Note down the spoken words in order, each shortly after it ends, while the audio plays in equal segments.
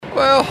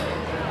Well,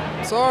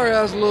 sorry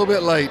I was a little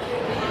bit late.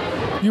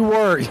 You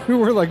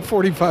were like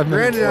 45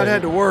 minutes Granted, late. I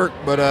had to work,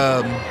 but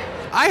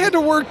I had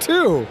to work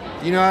too.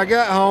 I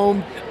got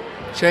home,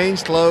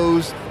 changed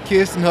clothes,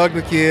 kissed and hugged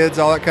the kids,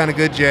 all that kind of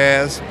good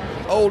jazz.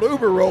 Old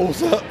Uber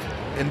rolls up,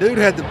 and dude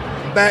had the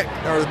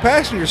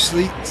passenger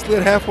seat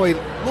slid halfway,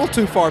 a little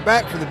too far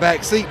back from the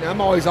back seat. And I'm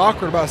always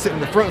awkward about sitting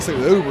in the front seat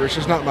with Uber. It's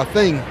just not my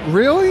thing.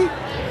 Really?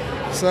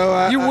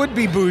 So You would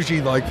be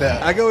bougie like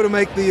that. I go to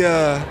make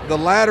the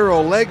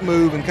lateral leg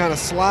move and kind of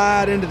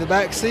slide into the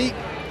back seat,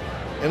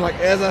 and like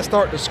as I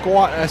start to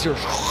squat, I hear.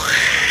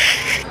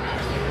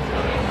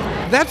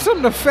 That's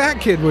something a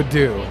fat kid would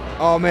do.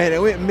 Oh man,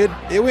 it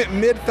went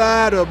mid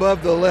thigh to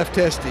above the left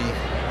testy.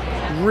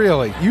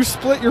 Really? You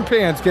split your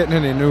pants getting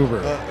in an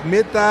Uber.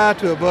 Mid thigh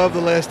to above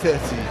the left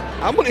testy.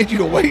 I'm gonna need you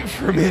to wait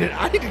for a minute.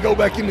 I need to go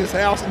back in this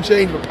house and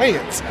change my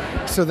pants.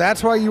 So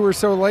that's why you were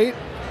so late?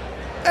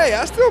 Hey,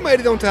 I still made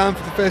it on time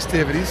for the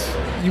festivities.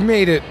 You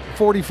made it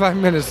 45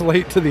 minutes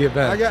late to the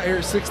event. I got here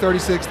at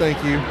 6:36.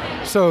 Thank you.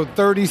 So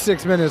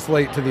 36 minutes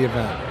late to the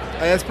event.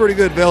 Hey, that's pretty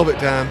good velvet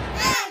time.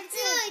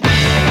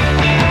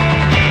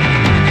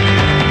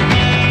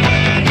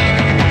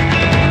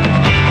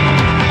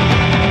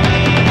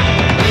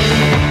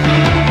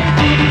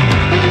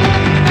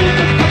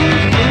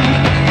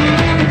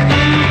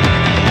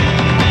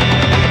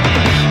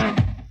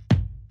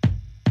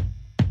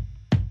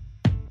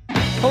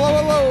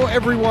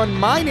 Everyone,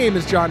 my name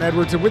is John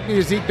Edwards, and with me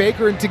is Zeke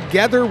Baker, and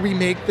together we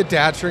make the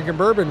Dad's Drinking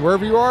Bourbon.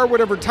 Wherever you are,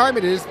 whatever time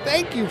it is,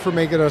 thank you for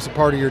making us a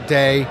part of your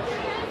day.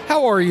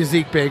 How are you,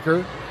 Zeke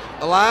Baker?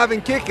 Alive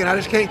and kicking. I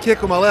just can't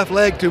kick with my left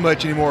leg too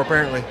much anymore,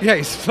 apparently. Yeah,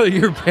 you split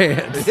your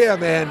pants. Yeah,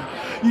 man.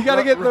 You got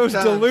to get those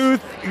times.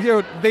 Duluth.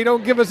 They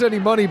don't give us any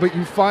money, but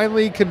you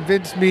finally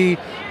convinced me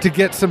to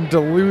get some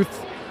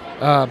Duluth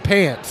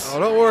pants. Oh,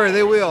 don't worry,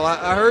 they will.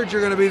 I heard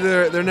you're going to be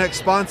their next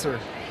sponsor.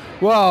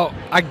 Well,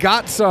 I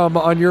got some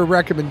on your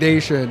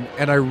recommendation,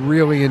 and I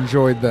really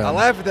enjoyed them. I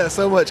laugh at that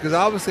so much because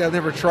obviously I've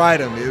never tried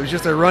them. It was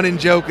just a running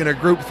joke in a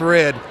group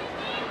thread.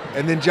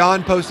 And then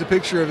John posted a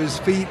picture of his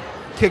feet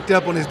kicked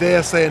up on his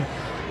desk saying,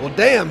 well,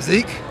 damn,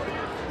 Zeke,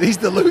 these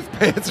Duluth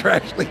pants are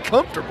actually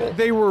comfortable.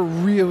 They were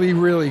really,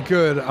 really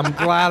good. I'm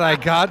glad I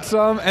got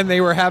some, and they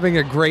were having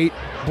a great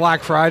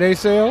Black Friday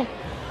sale.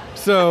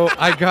 So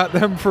I got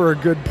them for a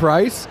good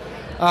price.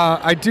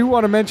 I do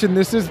want to mention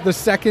this is the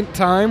second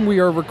time we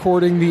are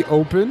recording the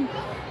Open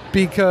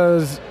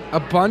because a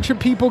bunch of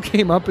people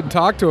came up and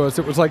talked to us.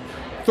 It was like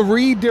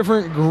 3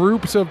 different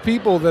groups of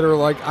people that are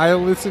like, I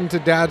listened to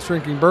Dad's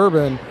Drinking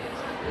Bourbon.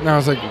 And I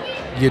was like,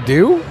 you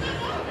do?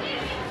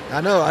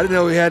 I know. I didn't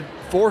know we had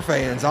 4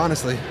 fans,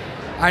 honestly.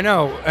 I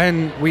know.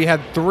 And we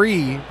had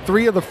 3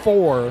 of the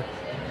 4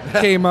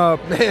 came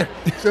up. Man,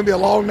 it's going to be a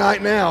long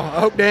night now.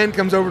 I hope Dan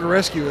comes over to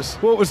rescue us.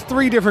 Well, it was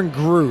 3 different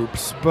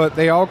groups, but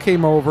they all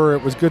came over.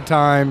 It was good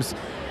times.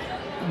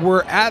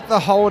 We're at the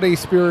Holiday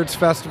Spirits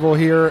Festival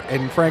here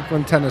in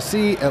Franklin,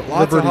 Tennessee at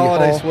Lots Liberty of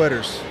holiday Hall.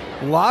 sweaters.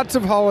 Lots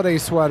of holiday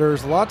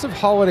sweaters, lots of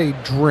holiday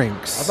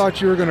drinks. I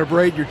thought you were going to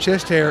braid your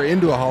chest hair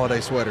into a holiday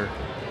sweater.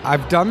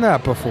 I've done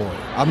that before.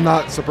 I'm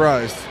not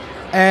surprised.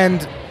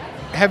 And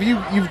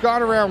you've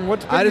gone around,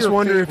 what's been I just your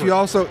wonder if favorite? you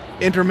also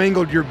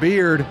intermingled your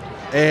beard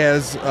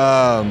as,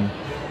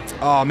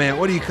 oh man,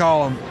 what do you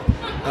call them?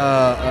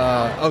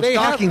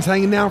 Stockings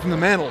hanging down from the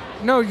mantle.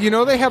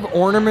 No, they have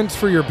ornaments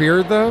for your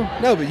beard, though?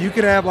 No, but you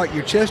could have like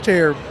your chest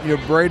hair,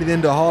 braided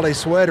into a holiday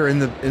sweater,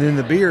 and then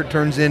the beard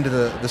turns into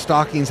the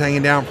stockings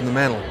hanging down from the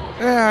mantle.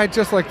 Yeah, I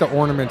just like the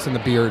ornaments in the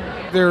beard.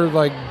 They're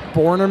like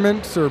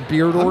ornaments or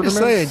beard I'm ornaments.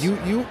 just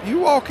saying, you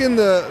walk in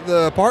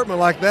the apartment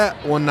like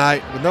that one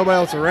night with nobody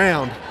else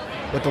around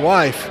but the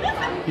wife,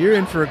 you're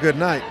in for a good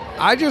night.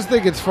 I just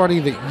think it's funny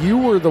that you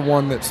were the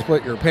one that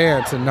split your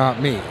pants and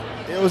not me.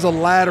 It was a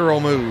lateral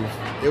move.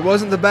 It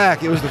wasn't the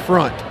back, it was the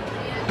front.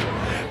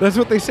 That's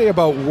what they say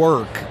about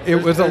work. It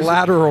was a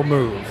lateral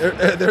move.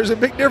 There's a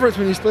big difference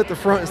when you split the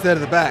front instead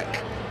of the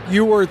back.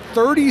 You were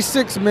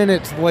 36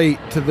 minutes late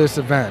to this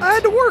event. I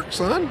had to work,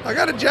 son. I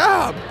got a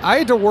job. I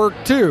had to work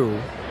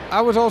too.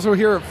 I was also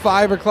here at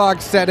 5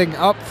 o'clock setting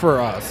up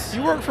for us.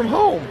 You work from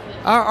home.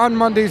 On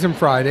Mondays and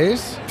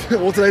Fridays.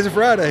 Well, today's a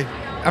Friday.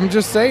 I'm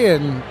just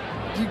saying,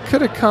 you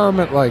could have come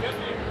at like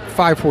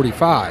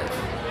 5:45.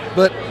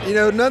 But,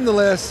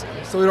 nonetheless,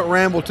 so we don't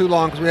ramble too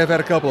long because we have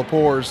had a couple of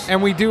pours.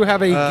 And we do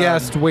have a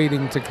guest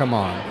waiting to come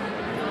on.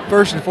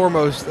 First and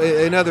foremost,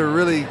 another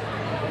really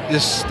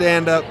just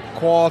stand-up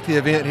quality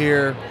event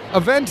here.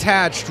 Events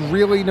Hatched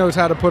really knows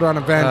how to put on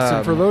events.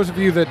 And for those of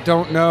you that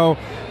don't know,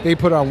 they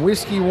put on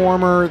Whiskey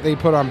Warmer, they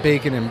put on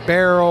Bacon and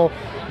Barrel.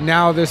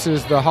 Now this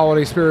is the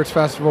Holiday Spirits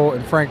Festival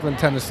in Franklin,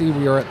 Tennessee.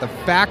 We are at the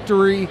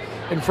Factory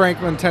in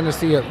Franklin,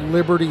 Tennessee at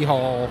Liberty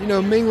Hall.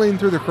 Mingling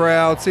through the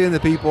crowd, seeing the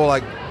people,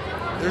 like,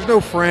 there's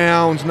no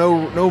frowns,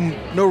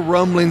 no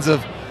rumblings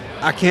of,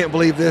 I can't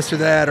believe this or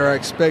that, or I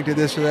expected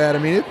this or that. I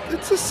mean,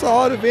 it's a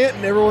solid event,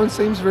 and everyone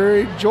seems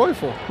very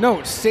joyful.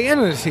 No,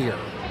 Santa's here.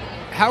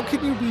 How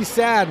can you be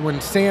sad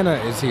when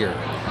Santa is here?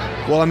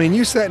 Well, I mean,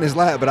 you sat in his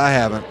lap, but I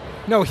haven't.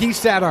 No, he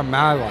sat on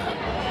my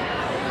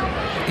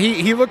lap.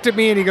 He looked at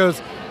me and he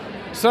goes,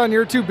 son,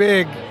 you're too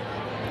big.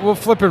 We'll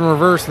flip and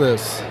reverse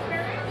this.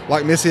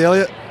 Like Missy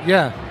Elliott?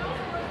 Yeah.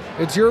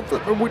 It's your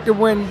flip to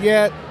win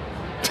yet.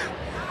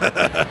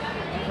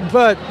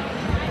 But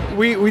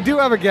we do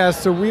have a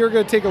guest, so we are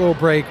going to take a little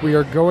break. We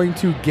are going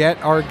to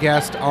get our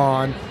guest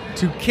on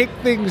to kick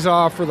things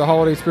off for the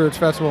Holiday Spirits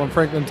Festival in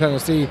Franklin,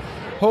 Tennessee.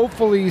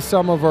 Hopefully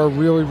some of our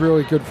really,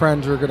 really good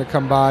friends are going to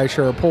come by,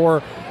 share a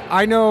pour.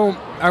 I know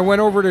I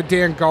went over to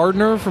Dan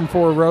Gardner from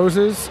Four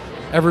Roses.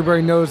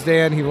 Everybody knows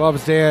Dan. He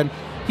loves Dan.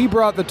 He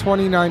brought the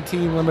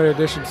 2019 limited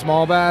edition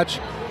small batch.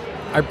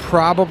 I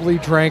probably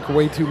drank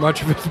way too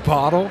much of his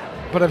bottle,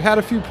 but I've had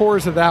a few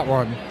pours of that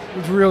one. It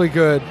was really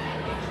good.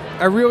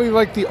 I really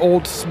like the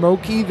Old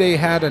Smoky. They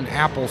had an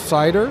apple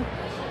cider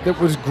that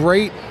was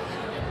great.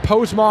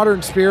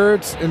 Postmodern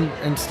Spirits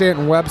and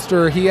Stanton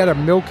Webster, he had a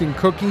milk and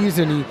cookies,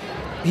 and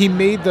he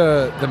made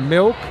the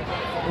milk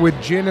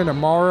with gin and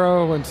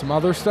Amaro and some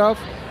other stuff.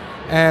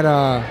 And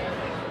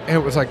it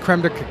was like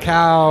creme de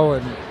cacao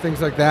and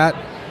things like that.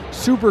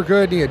 Super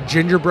good. He had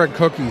gingerbread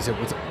cookies. It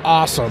was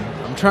awesome.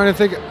 I'm trying to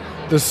think.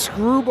 The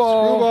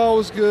Screwball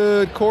was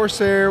good.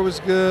 Corsair was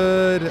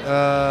good.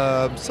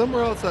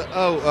 Somewhere else.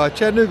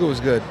 Chattanooga was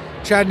good.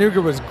 Chattanooga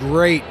was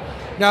great.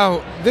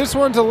 Now, this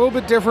one's a little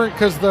bit different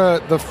because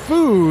the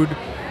food,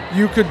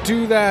 you could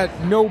do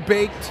that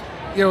no-baked,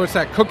 it's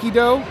that cookie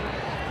dough.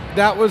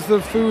 That was the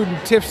food in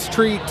Tiff's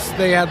Treats.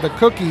 They had the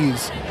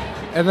cookies.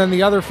 And then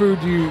the other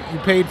food you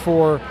paid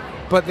for.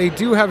 But they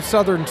do have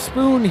Southern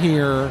Spoon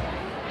here,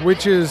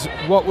 which is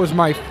what was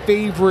my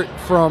favorite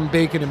from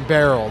Bacon and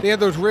Barrel. They had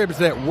those ribs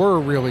that were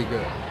really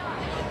good.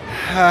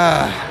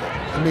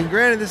 I mean,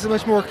 granted, this is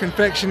much more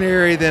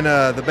confectionery than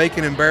the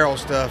Bacon and Barrel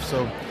stuff,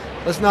 so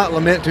let's not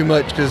lament too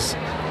much because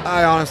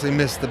I honestly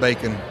miss the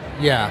bacon.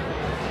 Yeah.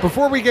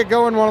 Before we get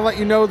going, I want to let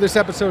you know this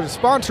episode is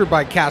sponsored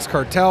by Cask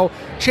Cartel,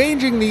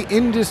 changing the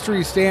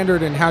industry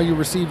standard in how you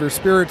receive your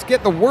spirits.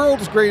 Get the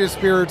world's greatest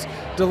spirits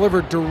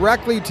delivered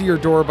directly to your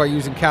door by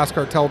using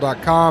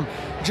CaskCartel.com.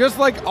 Just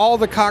like all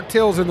the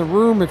cocktails in the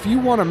room, if you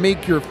want to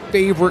make your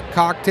favorite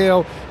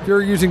cocktail, if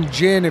you're using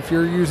gin, if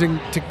you're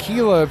using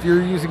tequila, if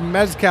you're using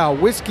mezcal,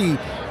 whiskey,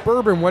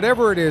 bourbon,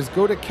 whatever it is,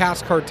 go to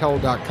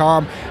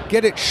CaskCartel.com.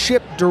 Get it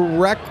shipped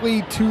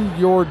directly to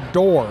your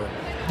door.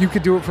 You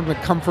can do it from the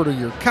comfort of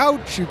your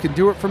couch. You can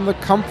do it from the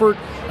comfort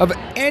of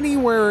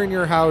anywhere in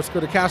your house. Go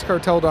to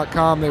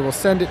CaskCartel.com. They will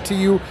send it to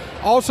you.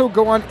 Also,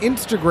 go on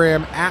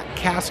Instagram at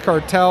Cask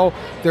Cartel.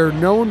 They're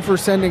known for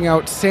sending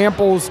out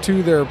samples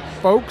to their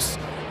folks.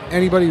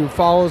 Anybody who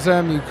follows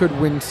them, you could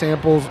win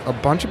samples. A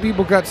bunch of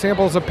people got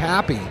samples of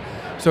Pappy.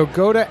 So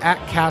go to at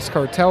Cask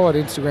Cartel at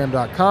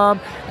Instagram.com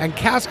and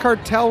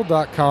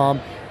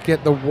CaskCartel.com.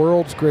 Get the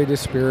world's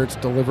greatest spirits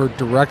delivered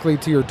directly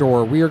to your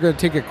door. We are going to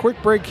take a quick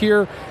break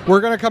here.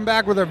 We're going to come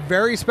back with a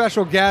very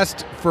special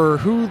guest for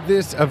who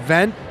this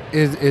event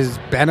is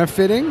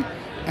benefiting.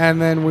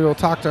 And then we will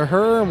talk to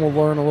her and we'll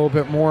learn a little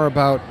bit more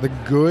about the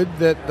good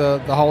that the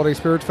Holiday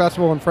Spirits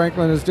Festival in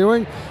Franklin is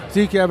doing.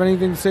 Zeke, you have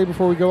anything to say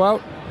before we go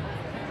out?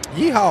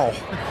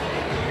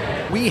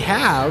 Yeehaw. We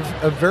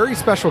have a very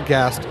special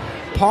guest,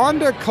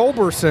 Ponda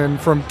Culberson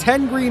from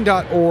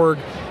 10green.org.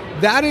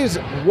 That is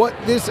what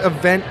this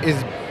event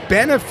is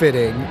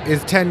benefiting,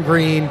 is 10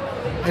 Green.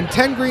 And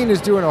 10 Green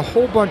is doing a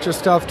whole bunch of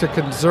stuff to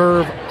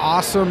conserve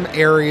awesome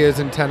areas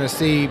in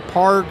Tennessee,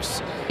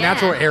 parks,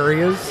 natural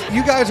areas.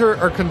 You guys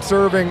are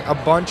conserving a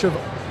bunch of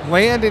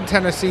land in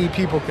Tennessee.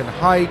 People can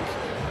hike.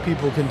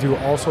 People can do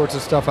all sorts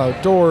of stuff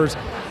outdoors.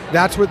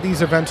 That's what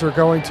these events are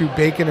going to.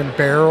 Bacon and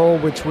Barrel,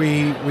 which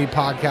we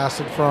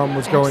podcasted from,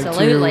 was going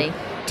to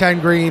 10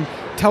 Green.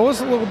 Tell us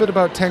a little bit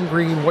about 10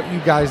 Green, what you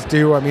guys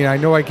do. I mean, I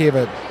know I gave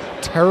a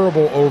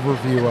terrible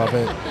overview of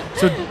it,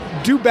 so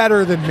do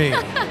better than me.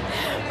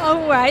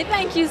 All right,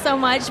 thank you so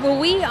much. Well,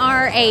 we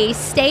are a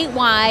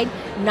statewide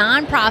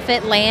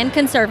nonprofit land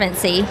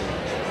conservancy,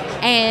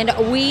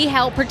 and we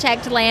help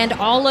protect land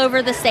all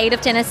over the state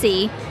of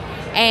Tennessee,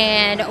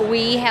 and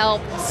we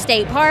help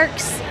state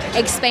parks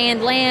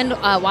expand land,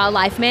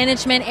 wildlife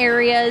management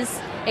areas,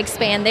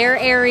 expand their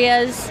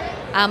areas.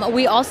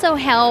 We also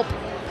help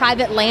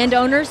private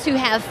landowners who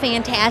have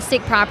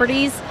fantastic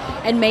properties,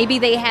 and maybe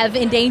they have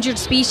endangered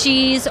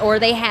species or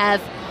they have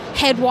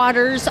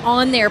headwaters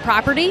on their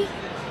property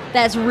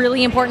that's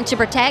really important to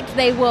protect.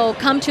 They will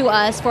come to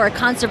us for a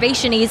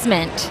conservation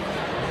easement.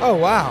 Oh,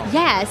 wow.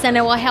 Yes, and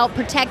it will help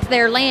protect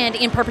their land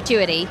in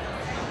perpetuity.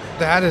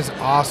 That is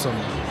awesome.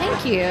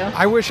 Thank you.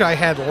 I wish I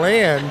had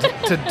land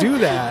to do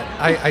that.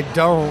 I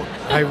don't.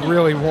 I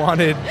really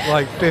wanted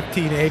like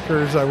 15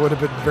 acres. I would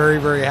have been very,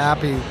 very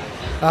happy.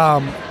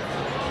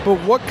 But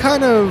what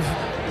kind of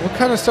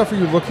stuff are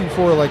you looking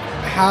for? Like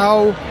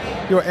how,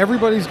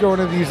 everybody's going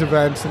to these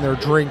events and they're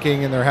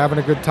drinking and they're having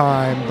a good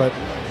time, but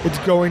it's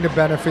going to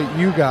benefit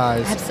you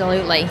guys.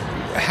 Absolutely.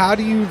 How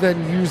do you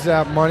then use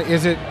that money?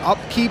 Is it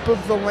upkeep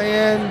of the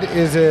land?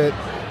 Is it,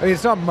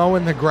 it's not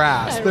mowing the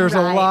grass. There's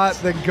a lot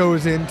that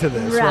goes into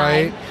this,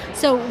 right?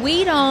 So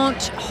we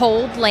don't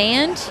hold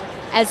land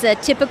as a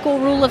typical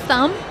rule of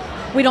thumb.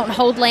 We don't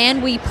hold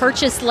land. We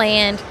purchase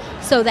land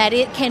so that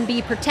it can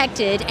be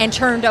protected and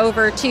turned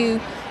over to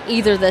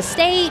either the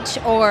state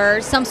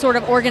or some sort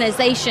of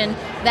organization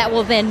that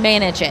will then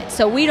manage it.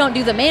 So we don't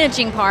do the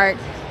managing part,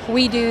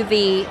 we do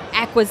the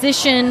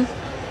acquisition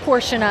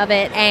portion of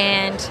it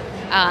and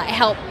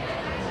help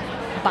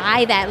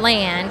buy that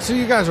land. So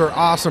you guys are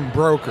awesome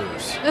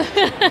brokers.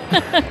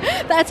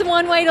 That's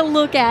one way to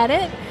look at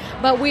it,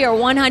 but we are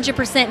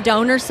 100%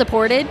 donor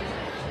supported.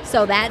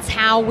 So that's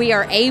how we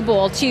are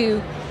able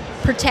to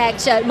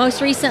protect.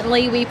 Most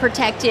recently, we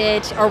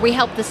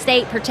helped the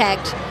state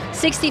protect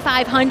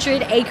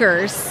 6,500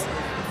 acres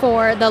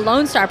for the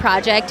Lone Star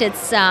Project.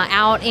 It's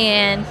out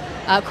in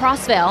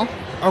Crossville.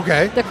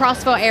 Okay. The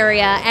Crossville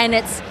area, and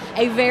it's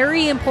a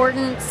very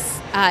important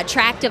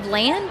tract of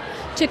land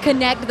to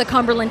connect the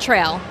Cumberland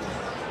Trail.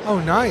 Oh,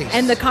 nice.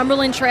 And the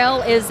Cumberland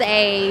Trail is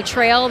a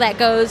trail that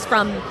goes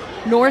from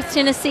North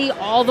Tennessee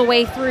all the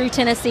way through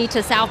Tennessee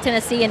to South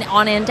Tennessee and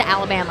on into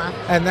Alabama.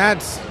 And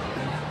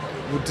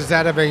does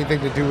that have anything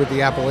to do with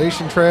the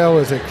Appalachian Trail?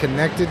 Is it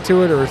connected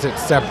to it, or is it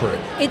separate?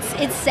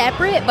 It's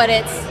separate, but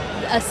it's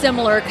a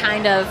similar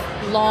kind of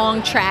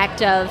long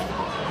tract of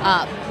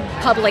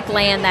public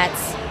land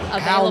that's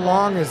available. How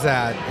long is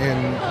that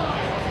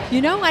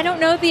I don't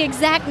know the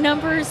exact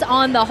numbers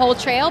on the whole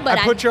trail, but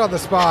I put you on the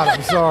spot.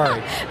 I'm sorry.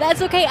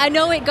 That's okay. I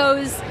know it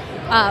goes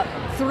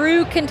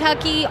through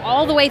Kentucky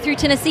all the way through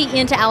Tennessee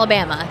into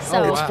Alabama.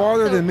 So It's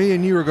farther than me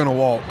and you are going to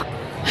walk.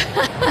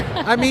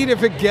 I mean,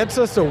 if it gets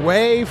us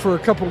away for a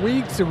couple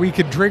weeks and we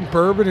could drink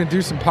bourbon and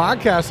do some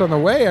podcasts on the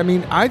way, I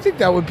mean, I think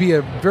that would be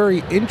a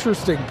very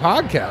interesting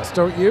podcast,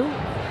 don't you?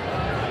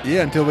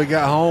 Yeah, until we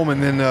got home,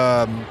 and then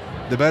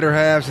the better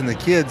halves and the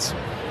kids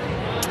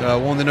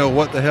wanted to know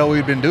what the hell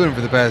we'd been doing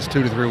for the past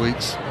 2 to 3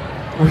 weeks.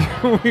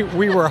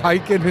 We were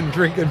hiking and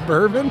drinking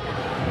bourbon.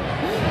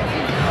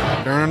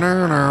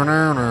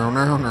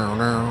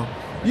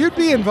 You'd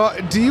be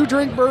involved. Do you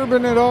drink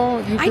bourbon at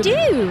all? I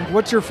do.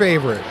 What's your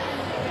favorite?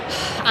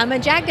 I'm a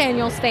Jack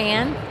Daniel's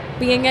fan,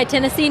 being a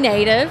Tennessee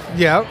native.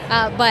 Yeah.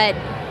 But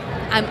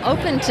I'm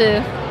open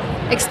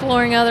to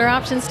exploring other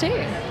options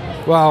too.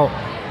 Well,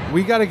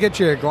 we got to get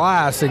you a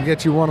glass and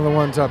get you one of the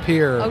ones up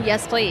here. Oh,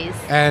 yes, please.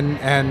 And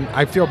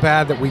I feel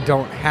bad that we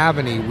don't have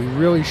any. We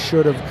really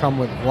should have come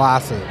with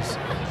glasses.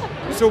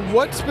 So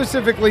what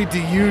specifically do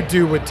you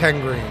do with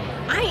 10 Green?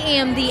 I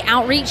am the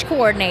outreach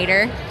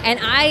coordinator, and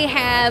I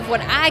have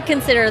what I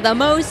consider the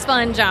most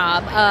fun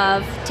job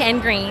of 10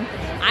 Green.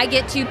 I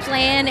get to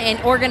plan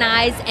and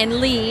organize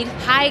and lead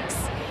hikes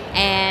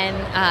and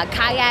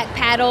kayak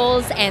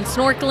paddles and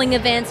snorkeling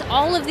events,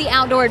 all of the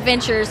outdoor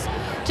adventures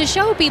to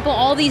show people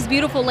all these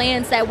beautiful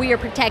lands that we are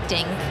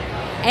protecting.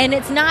 And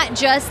it's not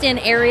just in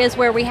areas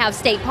where we have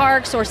state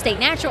parks or state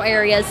natural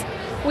areas.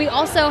 We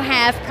also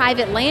have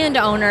private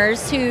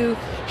landowners who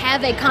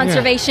have a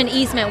conservation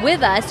easement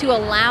with us to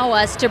allow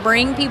us to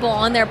bring people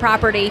on their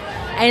property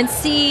and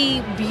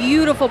see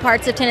beautiful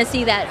parts of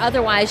Tennessee that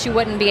otherwise you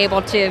wouldn't be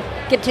able to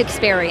get to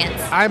experience.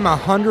 I'm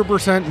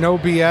 100% no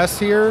BS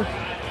here.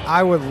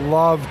 I would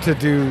love to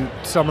do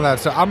some of that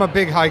stuff. I'm a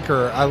big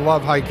hiker. I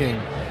love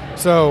hiking.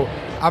 So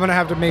I'm going to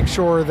have to make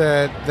sure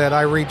that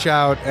I reach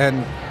out,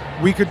 and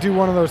we could do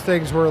one of those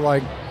things where,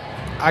 like,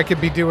 I could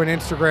be doing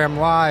Instagram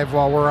Live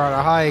while we're on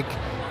a hike,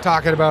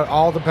 talking about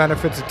all the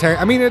benefits of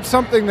I mean, it's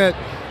something that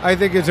I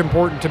think is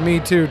important to me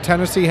too.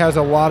 Tennessee has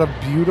a lot of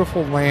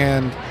beautiful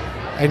land,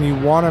 and you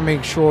want to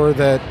make sure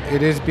that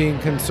it is being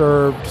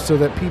conserved so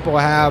that people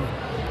have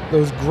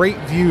those great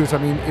views. I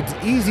mean, it's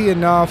easy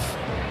enough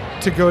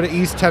to go to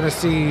East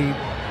Tennessee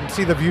and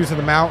see the views of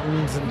the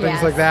mountains and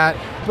things like that,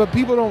 but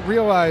people don't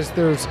realize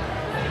there's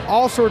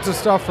all sorts of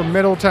stuff from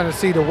Middle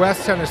Tennessee to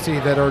West Tennessee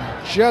that are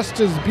just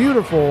as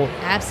beautiful,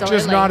 Absolutely.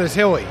 just not as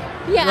hilly.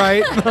 Yeah.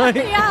 Right? Like,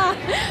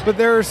 Yeah. But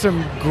there are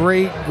some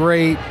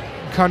great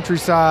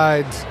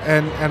countrysides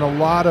and a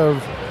lot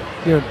of,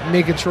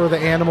 making sure the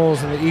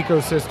animals and the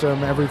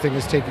ecosystem, everything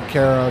is taken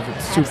care of.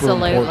 It's super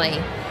important.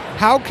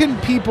 How can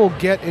people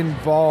get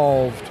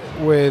involved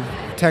with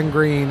 10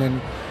 Green?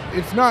 And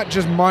it's not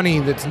just money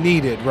that's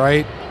needed,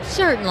 right?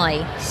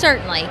 Certainly.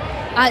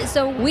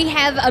 So we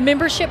have a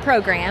membership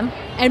program,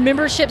 and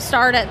memberships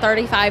start at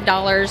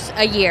 $35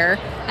 a year,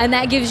 and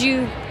that gives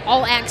you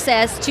all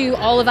access to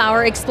all of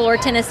our Explore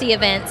Tennessee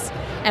events.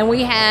 And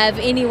we have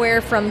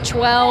anywhere from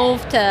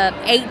 12 to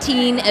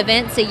 18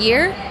 events a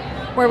year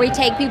where we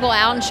take people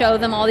out and show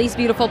them all these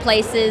beautiful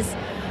places.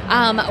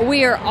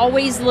 We are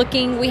always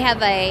looking. We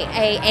have a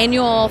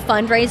annual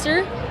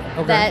fundraiser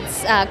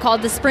that's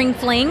called the Spring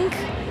Fling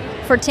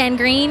for 10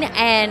 Green,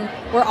 and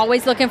we're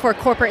always looking for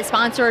corporate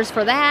sponsors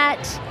for that.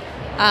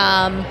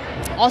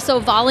 Also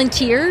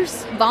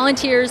volunteers.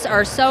 Volunteers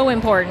are so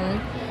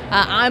important.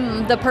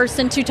 I'm the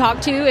person to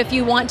talk to if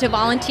you want to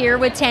volunteer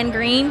with 10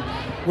 Green.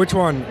 Which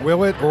one,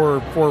 Willet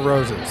or Four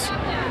Roses?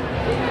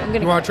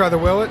 You want to try the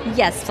Willet?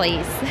 Yes,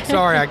 please.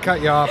 Sorry, I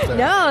cut you off there.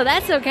 No,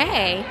 that's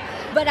okay.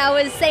 But I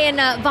was saying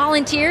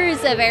volunteer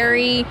is a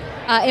very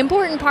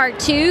important part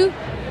too.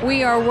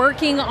 We are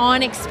working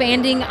on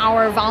expanding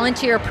our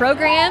volunteer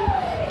program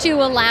to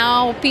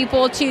allow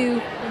people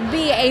to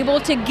be able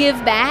to give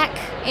back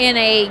in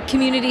a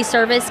community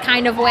service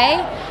kind of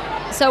way.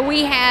 So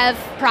we have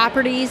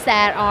properties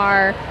that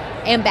are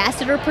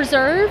ambassador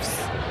preserves,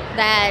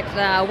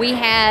 that we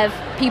have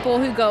people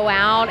who go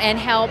out and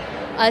help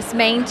us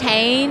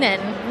maintain and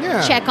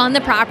check on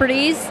the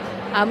properties.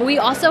 We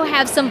also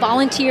have some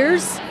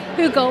volunteers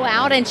who go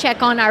out and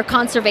check on our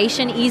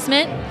conservation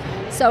easement.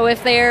 So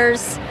if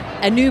there's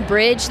a new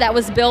bridge that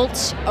was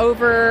built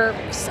over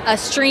a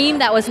stream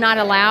that was not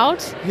allowed,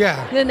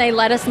 then they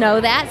let us know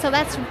that. So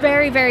that's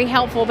very, very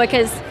helpful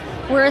because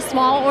we're a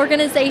small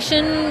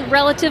organization,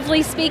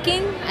 relatively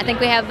speaking. I think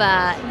we have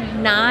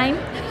 9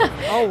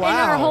 in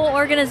our whole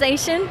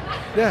organization.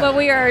 But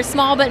we are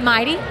small but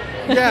mighty.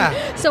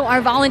 So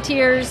our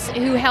volunteers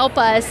who help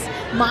us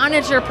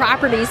monitor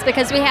properties,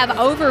 because we have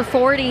over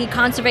 40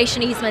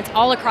 conservation easements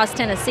all across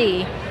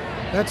Tennessee.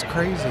 That's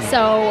crazy.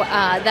 So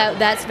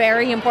that's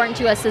very important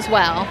to us as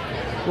well.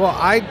 Well,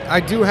 I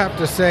do have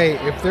to say,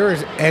 if there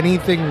is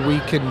anything we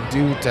can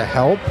do to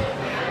help,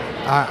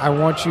 I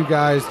want you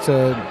guys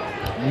to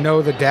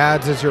know the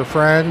dads as your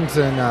friends,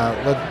 and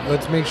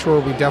let's make sure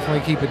we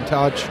definitely keep in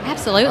touch.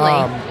 Absolutely.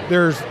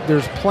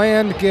 There's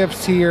planned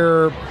gifts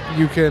here.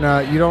 You can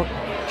you don't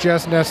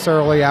just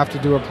necessarily have to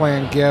do a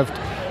planned gift.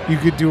 You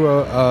could do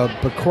a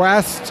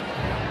bequest.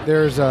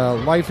 There's a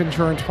life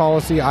insurance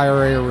policy,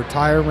 IRA, or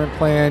retirement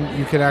plan.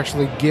 You can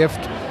actually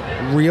gift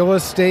real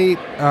estate,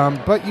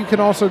 but you can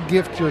also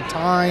gift your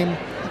time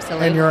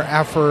and your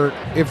effort.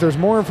 If there's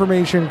more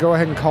information, go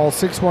ahead and call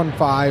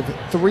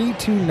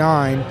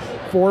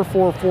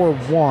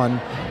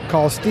 615-329-4441.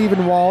 Call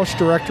Stephen Walsh,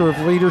 Director of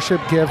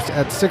Leadership Gifts,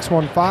 at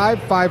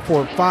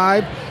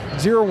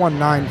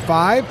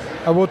 615-545-0195.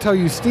 I will tell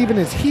you, Stephen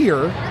is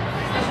here.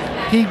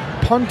 He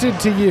punted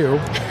to you.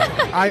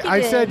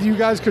 I said you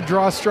guys could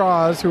draw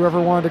straws,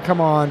 whoever wanted to come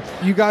on.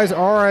 You guys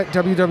are at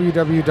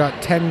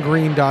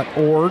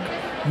www.10green.org.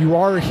 You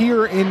are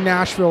here in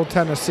Nashville,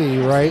 Tennessee,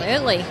 right?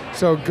 Absolutely.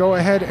 So go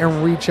ahead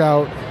and reach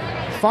out.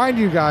 Find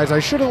you guys. I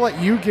should have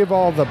let you give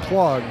all the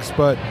plugs,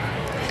 but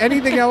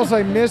anything else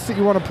I missed that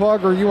you want to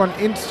plug? Are you on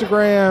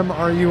Instagram?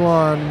 Are you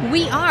on...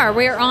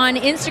 We're on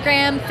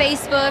Instagram,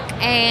 Facebook,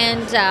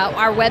 and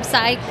our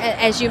website,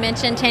 as you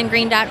mentioned,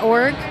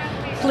 10green.org.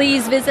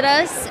 Please visit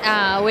us.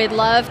 We'd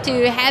love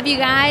to have you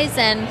guys,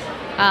 and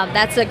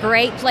that's a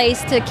great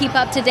place to keep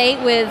up to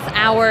date with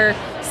our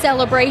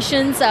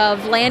celebrations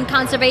of land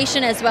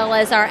conservation as well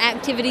as our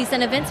activities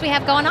and events we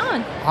have going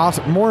on.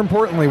 Awesome. More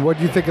importantly, what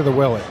do you think of the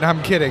Willet? No,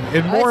 I'm kidding.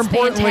 And more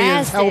importantly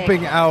fantastic. is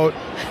helping out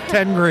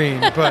 10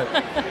 Green. But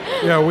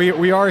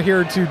we are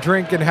here to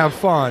drink and have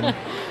fun.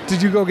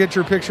 Did you go get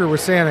your picture with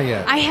Santa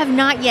yet? I have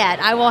not yet.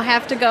 I will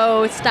have to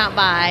go stop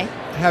by.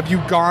 Have you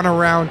gone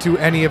around to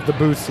any of the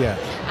booths yet?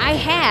 I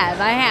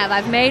have.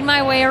 I've made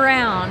my way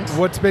around.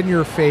 What's been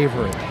your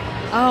favorite?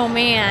 Oh,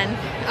 man.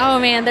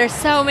 There's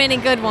so many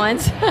good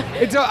ones.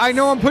 I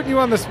know I'm putting you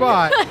on the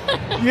spot.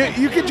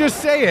 You can just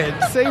say it.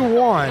 Say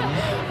one.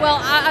 Well,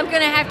 I'm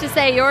going to have to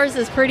say yours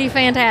is pretty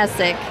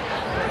fantastic.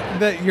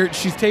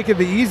 She's taking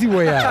the easy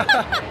way out.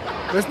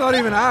 It's not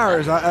even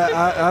ours.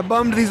 I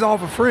bummed these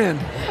off a friend.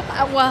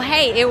 Well,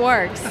 hey, it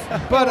works.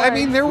 But I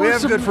mean, we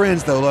have good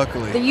friends, though,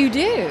 luckily. You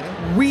do.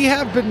 We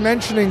have been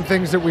mentioning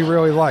things that we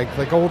really like.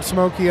 Like Old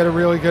Smoky had a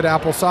really good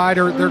apple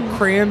cider. Their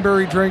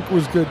cranberry drink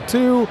was good,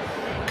 too.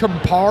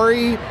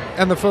 Campari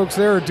and the folks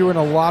there are doing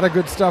a lot of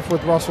good stuff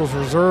with Russell's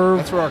Reserve.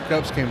 That's where our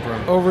cups came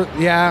from.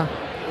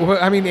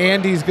 I mean,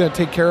 Andy's going to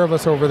take care of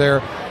us over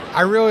there.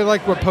 I really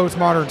like what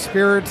Postmodern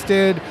Spirits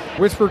did.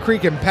 Whisper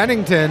Creek and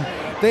Pennington,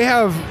 they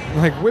have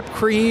like whipped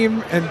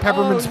cream and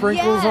peppermint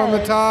sprinkles on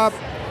the top.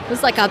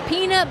 It's like a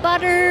peanut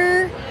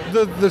butter.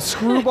 The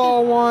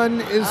screwball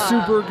one is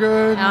super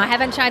good. No, I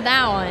haven't tried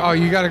that one. Oh,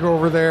 you got to go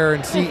over there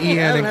and see Ian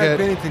I haven't and had get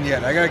Pennington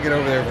yet. I got to get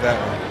over there for that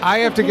one. I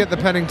have to get the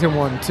Pennington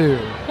one too.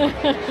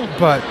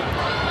 But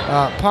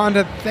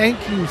Ponda, thank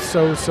you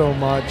so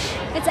much.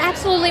 It's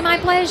absolutely my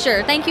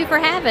pleasure. Thank you for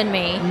having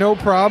me. No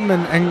problem.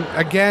 And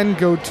again,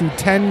 go to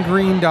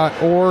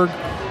 10green.org.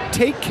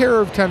 Take care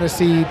of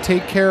Tennessee.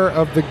 Take care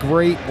of the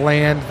great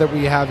land that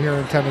we have here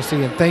in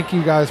Tennessee. And thank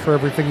you guys for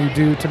everything you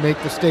do to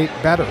make the state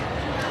better.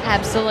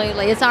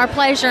 Absolutely. It's our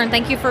pleasure. And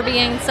thank you for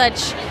being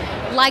such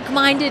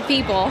like-minded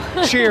people.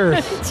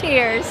 Cheers.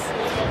 Cheers.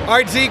 All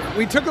right, Zeke,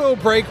 we took a little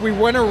break. We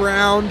went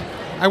around.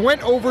 I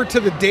went over to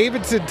the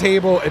Davidson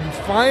table and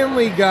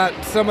finally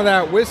got some of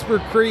that Whisper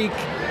Creek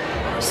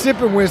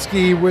sipping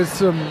whiskey with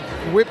some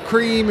whipped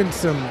cream and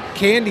some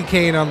candy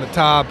cane on the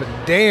top.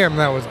 And damn,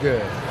 that was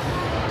good.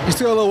 You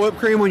still got a little whipped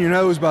cream on your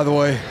nose, by the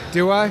way.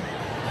 Do I?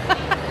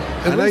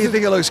 I know you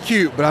think it looks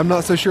cute, but I'm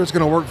not so sure it's going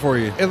to work for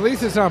you. At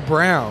least it's not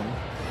brown.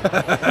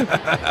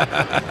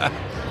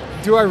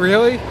 Do I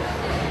really?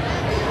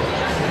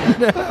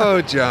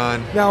 Oh,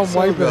 John. Now I'm so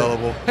wiping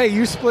gullible. it. Hey,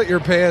 you split your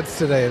pants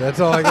today.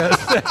 That's all I got to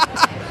say.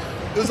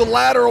 It was a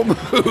lateral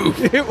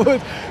move. It was.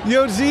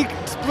 Zeke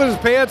split his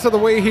pants on the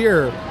way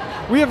here.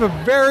 We have a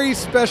very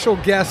special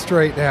guest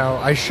right now.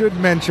 I should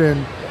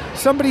mention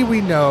somebody we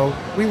know.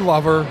 We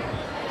love her.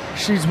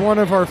 She's one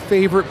of our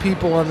favorite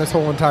people on this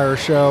whole entire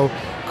show.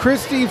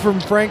 Christy from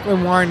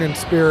Franklin Wine and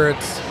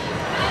Spirits.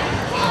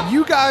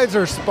 You guys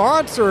are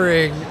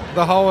sponsoring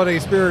the Holiday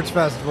Spirits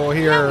Festival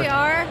here Yeah, we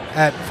are.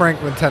 at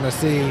Franklin,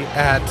 Tennessee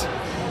at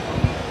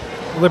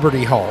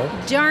Liberty Hall.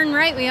 Darn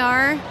right we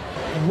are.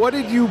 What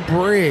did you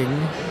bring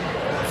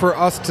for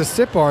us to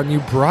sip on? You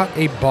brought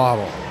a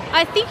bottle.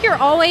 I think you're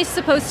always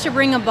supposed to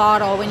bring a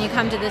bottle when you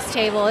come to this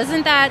table. Is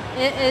that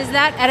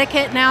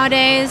etiquette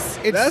nowadays?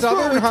 It's That's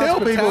what we tell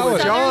people,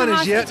 but hospitality. John Southern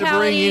is yet to bring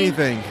hospitality.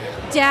 anything.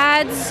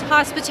 Dad's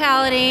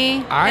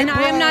hospitality. I'm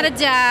not a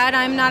dad.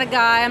 I'm not a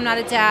guy. I'm not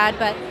a dad.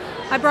 But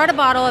I brought a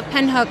bottle of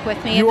Pinhook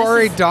with me. You and are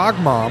a this dog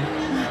mom.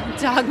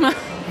 is Dogma.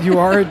 You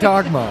are a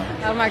dog mom.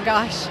 Oh my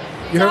gosh.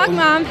 You're- Dog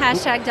mom,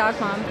 hashtag dog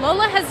mom.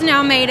 Lola has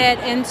now made it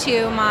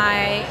into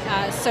my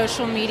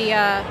social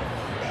media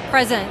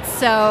presence.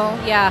 So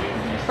yeah,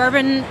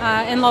 Bourbon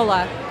and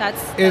Lola.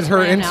 That's Is her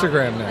my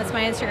Instagram now. That's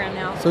my Instagram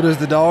now. So does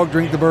the dog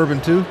drink the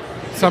bourbon too?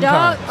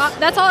 Sometimes. Dog,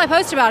 that's all I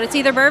post about. It's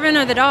either bourbon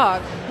or the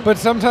dog. But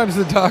sometimes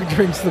the dog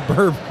drinks the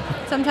bourbon.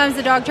 Sometimes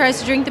the dog tries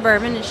to drink the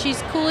bourbon, and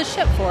she's cool as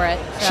shit for it.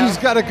 So, She's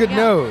got a good yeah.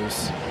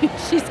 nose.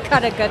 She's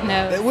got a good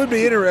nose. It would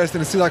be interesting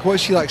to see like what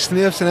she like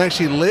sniffs and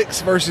actually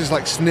licks versus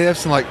like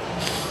sniffs and like.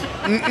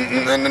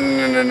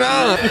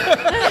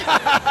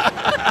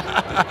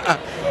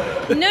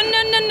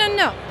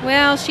 No.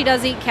 Well, she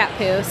does eat cat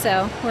poo,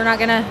 so we're not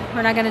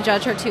gonna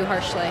judge her too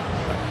harshly.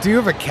 Do you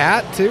have a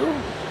cat too?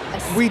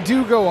 Yes. We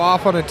do go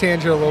off on a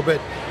tangent a little bit.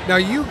 Now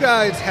you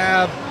guys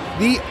have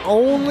the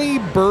only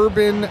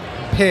bourbon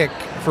pick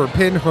for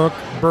Pinhook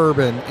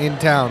bourbon in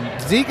town.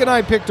 Zeke and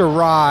I picked a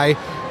rye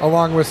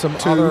along with some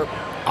other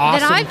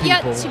awesome that I've people.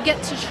 yet to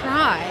get to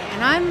try,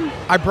 and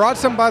I brought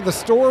some by the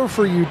store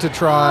for you to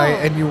try, Oh.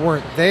 and you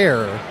weren't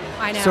there.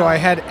 I know. So I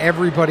had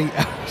everybody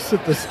else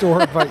at the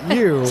store but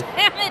you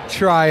damn it.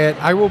 try it.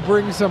 I will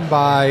bring some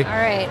by. All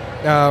right.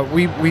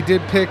 We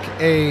did pick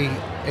a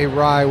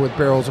rye with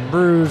Barrels and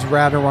Brews,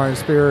 Radnor Wine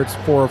Spirits,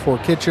 404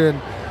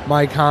 Kitchen,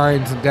 Mike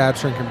Hines, and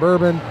Dad's Drinking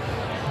Bourbon.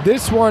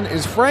 This one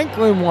is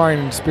Franklin Wine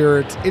and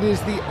Spirits. It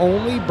is the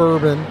only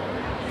bourbon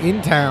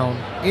in town,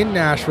 in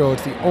Nashville.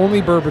 It's the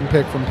only bourbon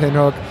pick from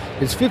Pinhook.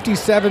 It's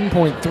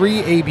 57.3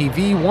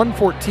 ABV,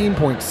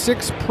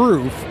 114.6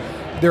 proof.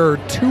 There are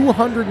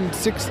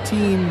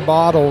 216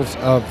 bottles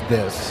of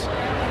this.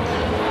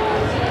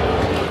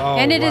 Oh,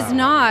 And it wow. is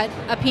not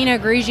a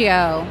Pinot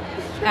Grigio,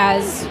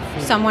 as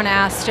someone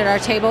asked at our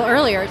table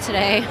earlier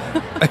today.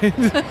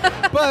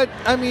 But,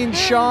 I mean,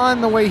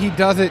 Sean, the way he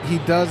does it, he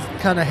does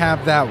kind of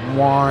have that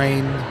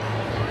wine.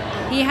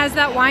 He has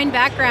that wine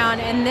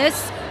background, and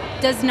this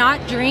does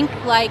not drink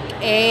like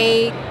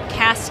a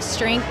cask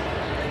strength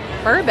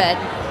bourbon.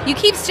 You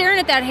keep staring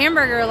at that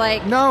hamburger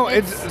like No,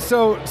 it's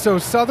so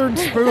Southern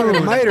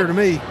Spoon. Made her to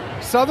me.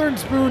 Southern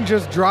Spoon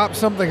just dropped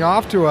something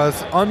off to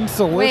us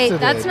unsolicited. Wait,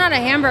 that's not a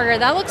hamburger.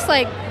 That looks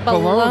like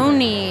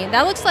bologna.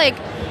 That looks like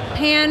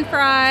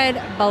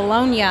pan-fried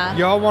bologna.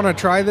 Y'all want to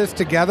try this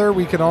together?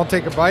 We can all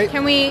take a bite.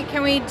 Can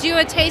we do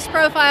a taste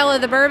profile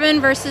of the bourbon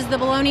versus the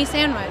bologna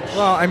sandwich?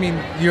 Well, I mean,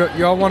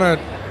 y'all want to.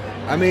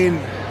 I mean,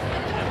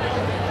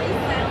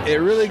 it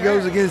really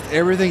goes against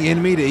everything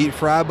in me to eat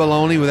fried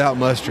bologna without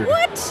mustard.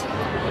 What?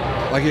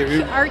 Like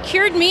Are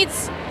cured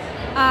meats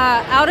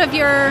out of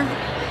your...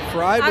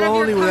 fried Out of your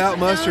bologna without comfort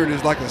mustard zone?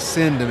 is like a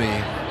sin to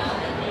me.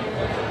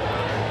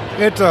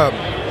 It's a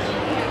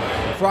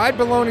fried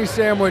bologna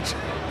sandwich,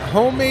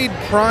 homemade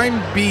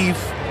prime beef,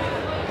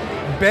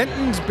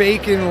 Benton's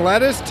bacon,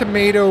 lettuce,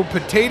 tomato,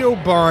 potato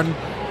bun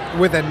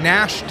with a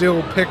Nash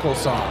dill pickle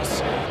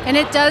sauce. And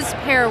it does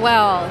pair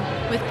well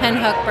with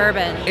Pinhook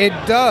bourbon. It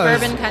does.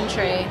 Bourbon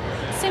country.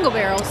 Single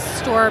barrel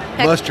store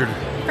pick. Mustard.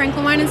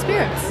 Franklin Wine and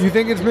Spirits. You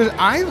think it's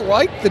I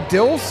like the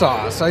dill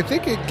sauce. I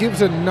think it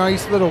gives a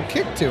nice little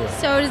kick to it.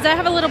 So does that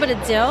have a little bit of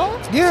dill?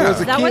 Yeah. So as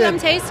Is a that what kid- I'm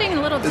tasting?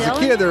 A little As dill? a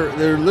kid,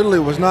 there literally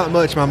was not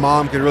much my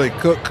mom could really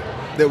cook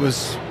that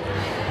was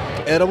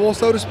edible,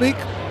 so to speak.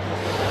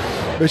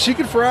 But she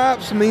could fry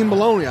up some mean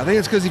bologna. I think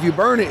it's because if you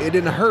burn it, it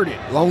didn't hurt it.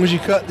 As long as you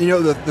cut,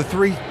 the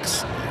three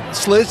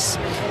slits,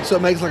 so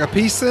it makes like a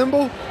peace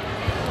symbol.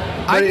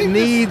 But it think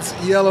this-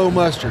 needs yellow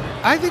mustard.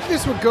 I think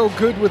this would go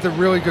good with a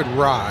really good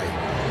rye.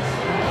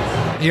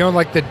 You know,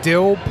 like the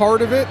dill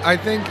part of it. I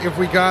think if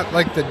we got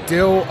like the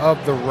dill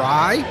of the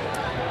rye.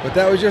 But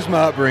that was just my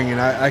upbringing.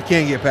 I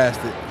can't get past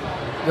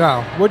it.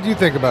 Now, what do you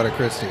think about it,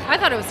 Christy? I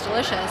thought it was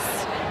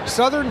delicious.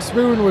 Southern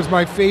Spoon was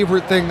my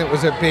favorite thing that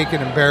was at Bacon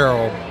and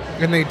Barrel,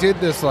 and they did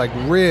this like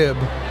rib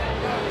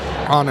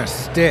on a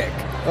stick,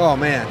 Oh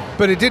man,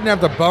 but it didn't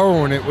have the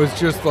bone. It was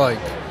just like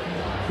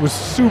it was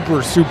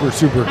super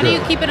How good. do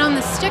you keep it on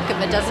the stick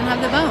if it doesn't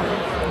have the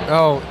bone?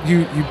 Oh,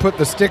 you put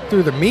the stick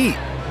through the meat.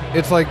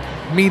 It's like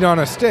meat on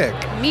a stick.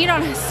 Meat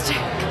on a stick.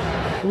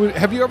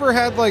 Have you ever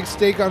had like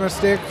steak on a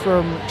stick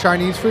from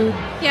Chinese food?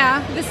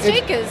 Yeah, the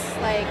steak is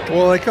like,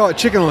 well they call it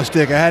chicken on a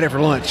stick. I had it for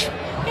lunch.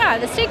 yeah,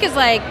 the steak is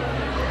like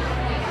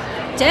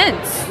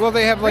dense. Well,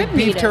 they have like Rib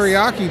beef meat is-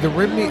 teriyaki. The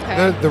rib meat,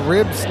 Okay. the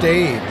rib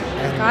stayed.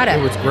 And Got it.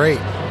 It was great.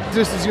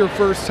 This is your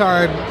first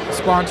time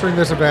sponsoring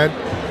this event.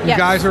 You Yes.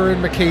 guys are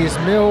in McKay's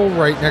Mill,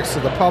 right next to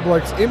the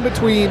Publix, in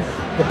between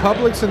the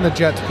Publix and the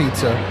Jets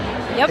Pizza.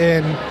 Yep.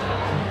 In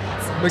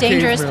McKay's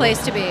Dangerous Mill.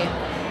 place to be.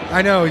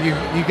 I know you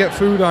get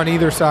food on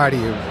either side of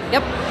you.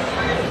 Yep.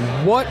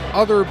 What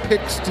other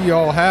picks do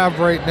y'all have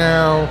right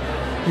now?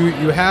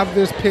 You have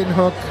this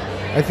Pinhook.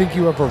 I think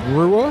you have a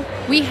Rua.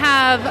 We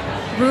have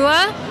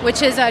Rua,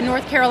 which is a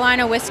North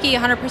Carolina whiskey,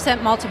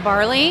 100% malted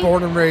barley.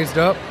 Born and raised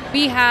up.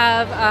 We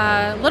have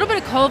a little bit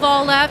of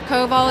Koval left.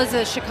 Koval is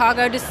a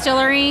Chicago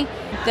distillery.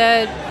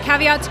 The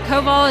caveat to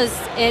Koval is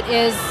it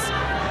is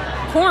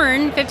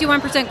corn,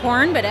 51%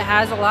 corn, but it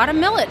has a lot of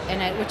millet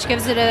in it, which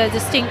gives it a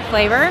distinct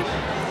flavor.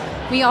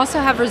 We also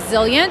have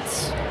Resilient.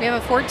 We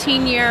have a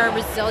 14-year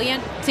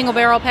Resilient single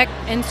barrel pick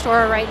in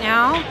store right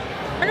now. I'm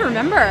trying to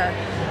remember.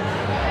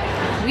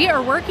 We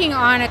are working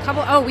on a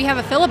couple. Oh, we have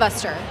a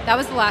Filibuster. That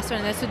was the last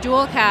one. That's a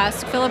dual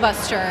cask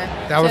Filibuster.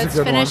 That was a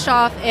good one. It's finished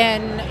off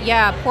in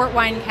port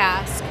wine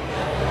cask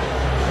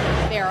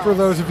barrel. For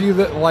those of you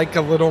that like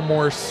a little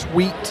more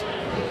sweet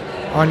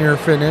on your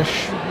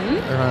finish,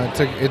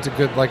 it's a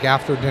good like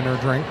after dinner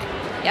drink.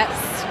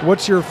 Yes.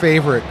 What's your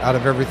favorite out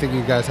of everything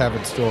you guys have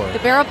in store? The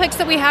barrel picks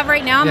that we have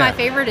right now, Yeah. my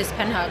favorite is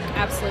Pinhook.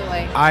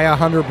 Absolutely. I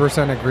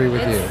 100% agree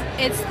with you.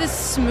 It's the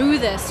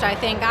smoothest, I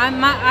think.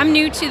 I'm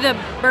new to the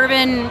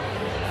bourbon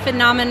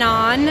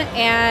phenomenon,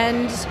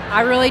 and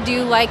I really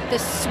do like the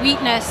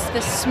sweetness,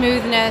 the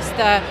smoothness,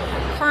 the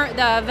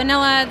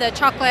vanilla, the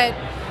chocolate,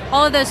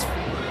 all of those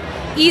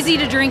easy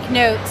to drink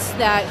notes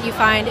that you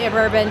find in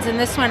bourbons. And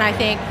this one, I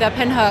think, the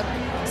Pinhook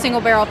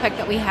single barrel pick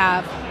that we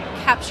have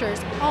captures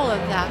all of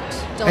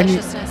that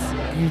deliciousness.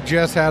 And you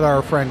just had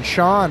our friend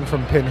Sean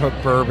from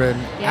Pinhook Bourbon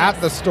Yes.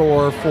 at the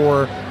store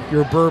for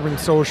your Bourbon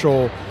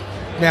Social.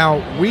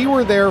 Now, we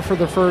were there for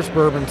the first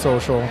Bourbon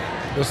Social.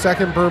 The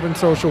second Bourbon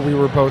Social, we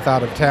were both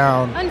out of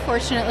town.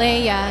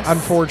 Unfortunately, yes.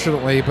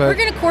 Unfortunately, We're but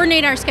going to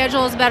coordinate our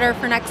schedules better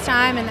for next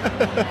time and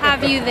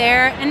have you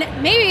there, and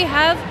maybe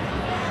have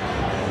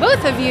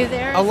both of you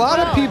there. a as lot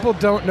well. of people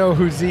don't know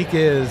who Zeke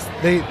is.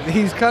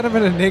 He's kind of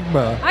an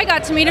enigma. I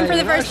got to meet him for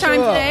the Hey, when I first time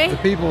show up, today. The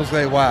people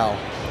say, wow.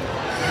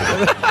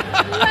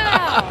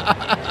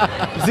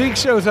 Wow. Zeke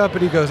shows up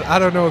and he goes, I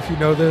don't know if you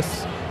know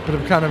this, but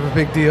I'm kind of a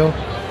big deal.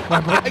 My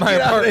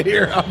outta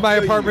here. my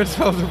apartment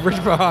smells of rich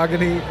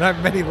mahogany, and I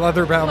have many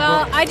leather-bound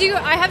Well, books.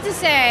 I have to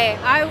say,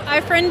 I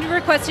friend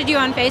requested you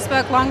on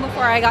Facebook long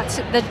before I got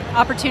to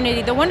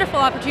the wonderful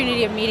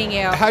opportunity of meeting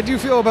you. How'd you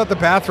feel about the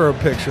bathrobe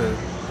picture?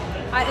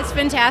 It's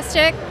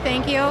fantastic.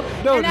 Thank you.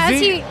 No, and as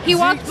Zeke- he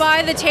walked Zeke's-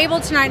 by the table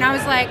tonight, and I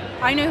was like,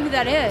 I know who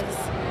that is.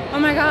 Oh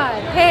my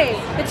God, hey,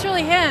 it's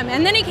really him.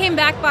 And then he came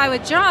back by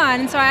with John,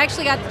 and so I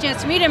actually got the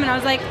chance to meet him, and I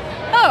was like,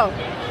 oh,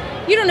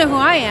 you don't know who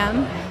I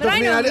am, but I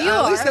know who you at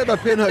are. least had my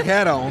Pinhook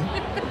hat on.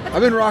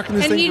 I've been rocking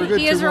this And thing for a good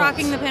he 2 is months.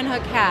 rocking the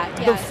Pinhook hat.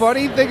 The Yes.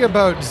 funny thing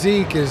about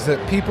Zeke is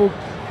that people,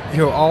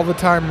 all the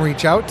time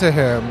reach out to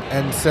him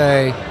and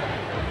say,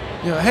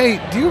 hey,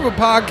 do you have a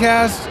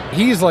podcast?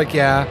 He's like,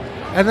 yeah.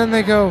 And then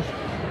they go,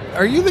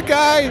 are you the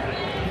guy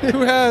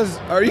who has...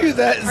 Are you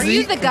that Are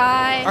Zeke? you the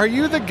guy? Are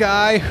you the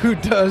guy who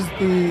does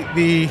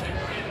the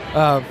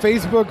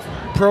Facebook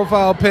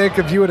profile pic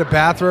of you in a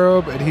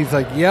bathrobe? And he's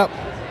like, yep.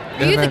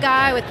 Are you And the then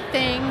guy with the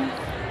thing?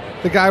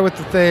 The guy with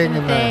the thing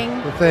And the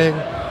thing. the thing.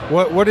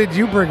 What did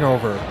you bring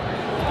over?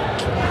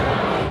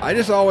 I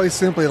just always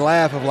simply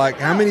laugh of like,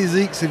 how many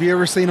Zekes have you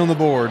ever seen on the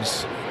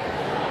boards?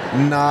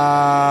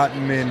 Not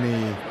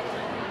many.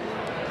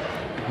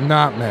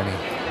 Not many.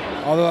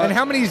 Although, And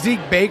how many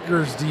Zeke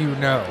Bakers do you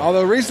know?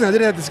 although recently I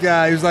did have this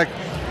guy who's like,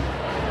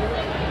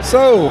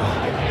 so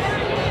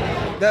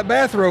that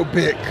bathrobe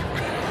pic.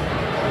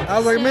 I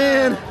was like,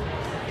 man,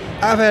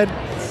 I've had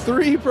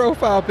 3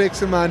 profile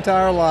pics in my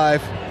entire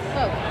life.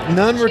 Oh,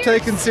 None were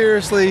cheers. taken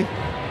seriously.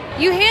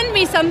 You hand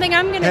me something,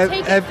 I'm going to take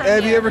it from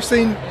Have you ever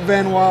seen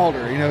Van Wilder?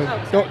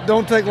 Oh, sorry.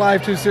 Don't take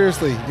life too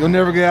seriously. You'll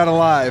never get out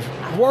alive.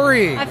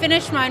 Worrying. I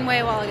finished mine way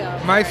a while ago.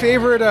 My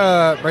favorite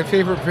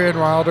Van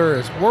Wilder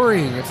is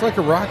worrying. It's like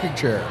a rocking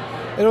chair.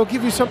 It'll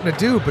give you something to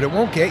do, but it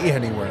won't get you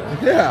anywhere.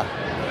 Yeah.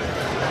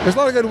 There's a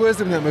lot of good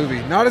wisdom in that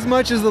movie. Not as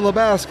much as the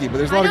Lebowski, but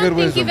there's a lot I of good don't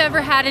think wisdom. you've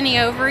ever had any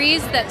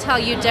ovaries that tell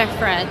you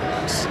different.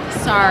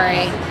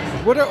 Sorry.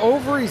 What do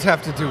ovaries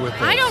have to do with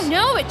this? I don't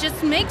know. It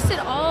just makes it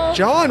all.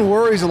 John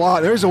worries a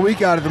lot. There's a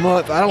week out of the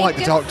month. I don't it like to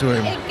gives- talk to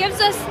him. It gives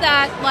us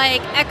that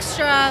like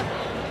extra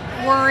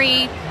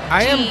worry.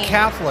 I am gene.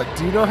 Catholic.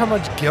 Do you know how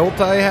much guilt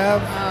I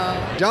have?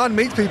 Oh. John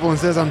meets people and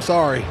says, I'm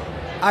sorry.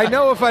 I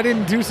know if I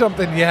didn't do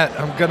something yet,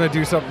 I'm going to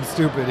do something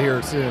stupid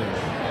here soon.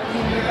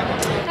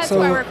 That's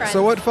why we're friends.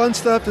 So what fun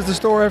stuff does the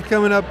store have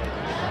coming up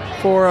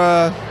for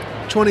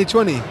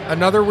 2020?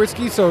 Another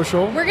whiskey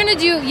social. We're gonna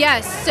do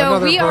so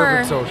Another we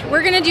bourbon are. social.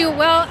 We're gonna do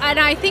well, and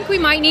I think we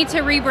might need to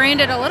rebrand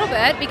it a little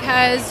bit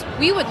because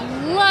we would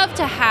love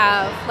to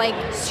have like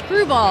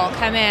Screwball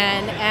come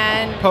in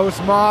and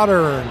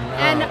Postmodern.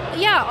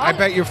 yeah. I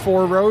bet you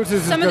Four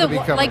Roses some is of going the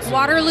to be coming like soon.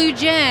 Waterloo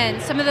Gin,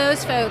 some of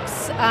those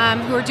folks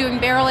who are doing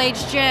barrel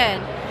aged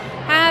gin.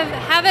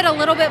 Have it a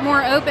little bit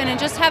more open and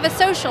just have a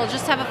social,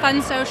 just have a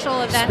fun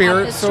social event Spirit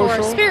at the store.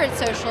 social? Spirit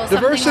social. something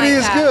Diversity like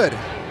is that. good.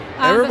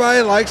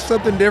 Everybody likes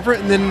something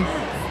different, and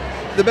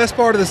then the best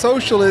part of the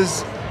social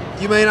is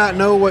you may not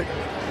know what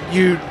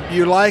you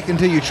like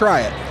until you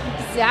try it.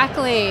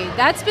 Exactly.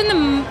 That's been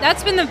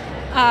the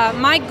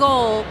my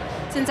goal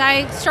since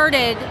I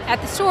started at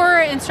the store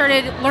and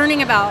started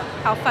learning about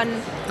how fun.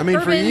 I mean,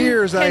 for bourbon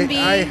years can be.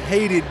 I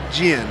hated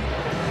gin.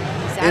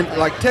 Exactly. And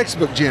like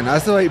textbook gin. I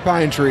still hate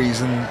Pine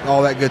Trees and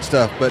all that good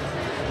stuff. But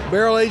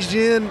barrel-aged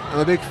gin, I'm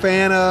a big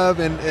fan of.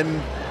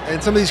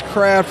 And some of these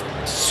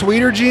craft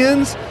sweeter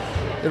gins,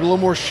 they're a little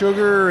more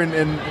sugar and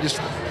just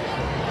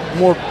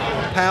more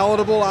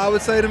palatable, I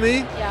would say, to me.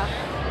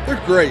 Yeah.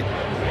 They're great.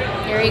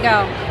 There you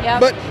go. Yep.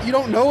 But you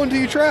don't know until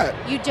you try it.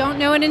 You don't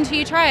know it until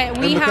you try it.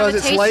 We And have because a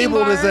it's tasting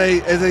labeled bar.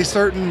 as a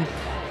certain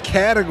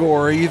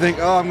category, you think,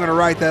 oh, I'm going to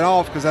write that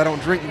off because I don't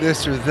drink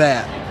this or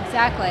that.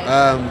 Exactly.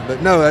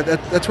 But no,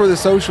 that's where the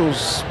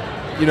socials,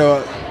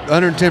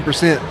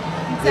 110%.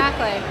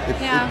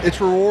 Exactly. Yeah. It's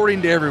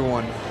rewarding to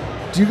everyone.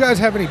 Do you guys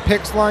have any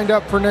picks lined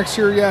up for next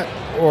year yet,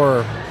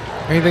 or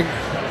anything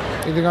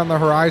on the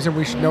horizon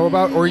we should know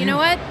about? Or You know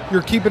what?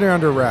 You're keeping it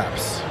under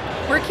wraps.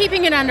 We're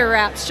keeping it under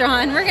wraps,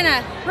 John. We're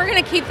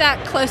gonna keep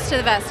that close to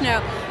the vest.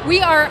 No,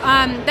 we are.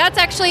 That's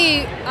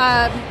actually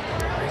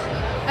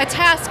a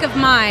task of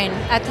mine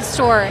at the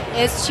store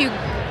is to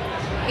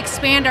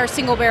expand our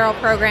single barrel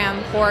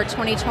program for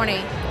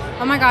 2020.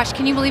 Oh my gosh,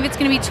 can you believe it's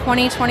going to be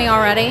 2020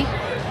 already?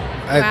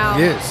 Wow.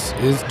 This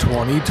is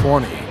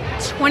 2020.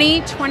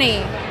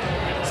 2020.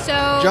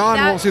 So John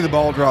won't see the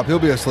ball drop. He'll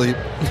be asleep.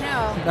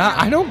 No.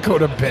 I don't go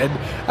to bed.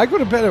 I go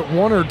to bed at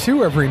 1 or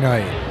 2 every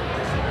night.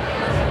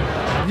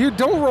 You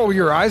don't roll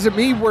your eyes at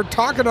me. We're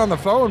talking on the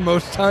phone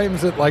most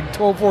times at like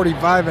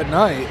 12:45 at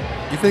night.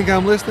 You think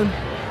I'm listening?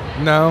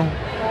 No.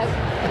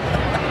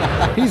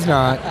 He's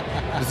not.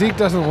 Zeke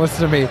doesn't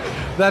listen to me.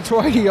 That's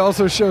why he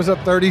also shows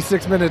up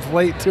 36 minutes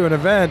late to an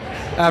event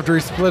after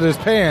he split his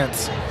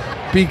pants,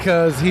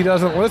 because he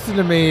doesn't listen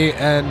to me.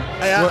 And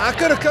Hey, I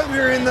could have come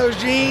here in those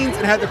jeans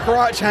and had the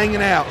crotch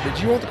hanging out. Did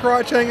you want the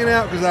crotch hanging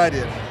out? Because I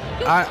did.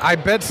 I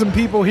bet some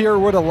people here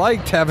would have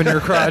liked having your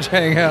crotch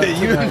hang out.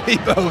 You and me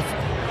both.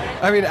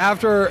 I mean,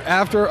 after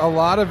a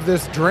lot of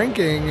this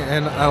drinking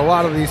and a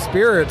lot of these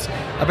spirits,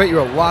 I bet you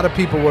a lot of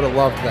people would have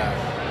loved that.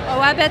 Oh,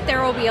 I bet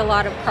there will be a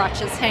lot of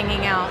crotches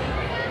hanging out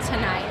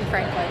tonight in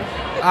Franklin.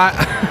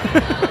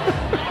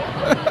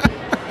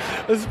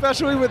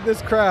 Especially with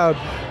this crowd.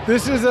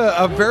 This is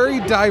a very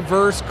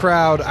diverse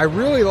crowd. I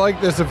really like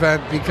this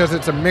event because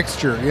it's a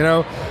mixture,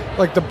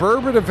 Like the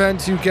bourbon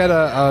events, you get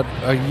a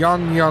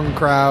young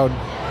crowd.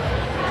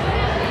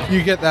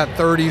 You get that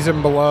 30s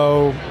and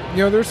below.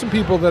 There's some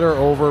people that are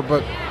over,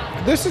 but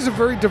this is a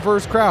very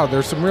diverse crowd.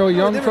 There's some really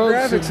young the folks.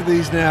 demographics of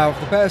these now,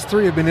 the past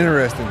 3 have been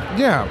interesting.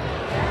 Yeah.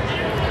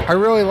 I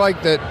really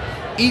like that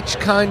each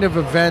kind of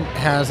event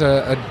has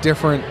a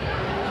different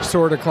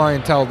sort of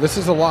clientele. This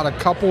is a lot of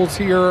couples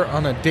here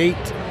on a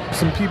date,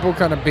 some people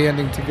kind of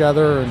banding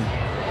together,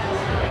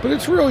 but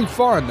it's really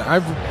fun.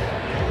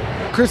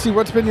 Chrissy,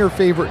 what's been your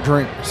favorite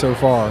drink so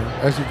far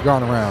as you've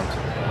gone around?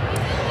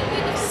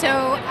 So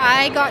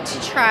I got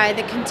to try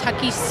the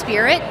Kentucky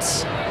Spirit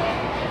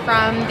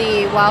from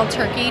the Wild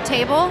Turkey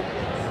table,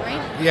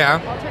 right?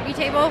 Yeah. Wild Turkey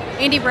table.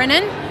 Andy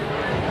Brennan,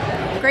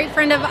 great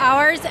friend of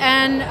ours,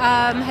 and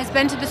has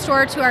been to the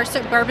store to our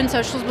bourbon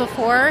socials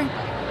before.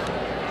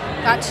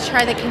 Got to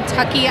try the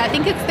Kentucky. I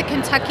think it's the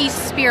Kentucky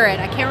Spirit.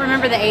 I can't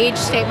remember the age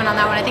statement on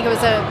that one. I think it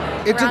was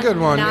It's a around good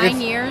one. 9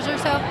 years or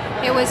so.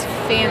 It was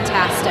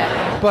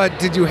fantastic. But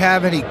did you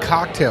have any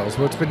cocktails?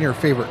 What's been your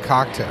favorite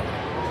cocktail?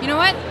 You know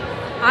what?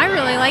 I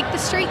really like the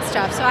street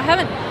stuff, so I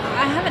haven't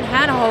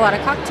had a whole lot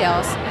of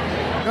cocktails.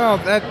 No,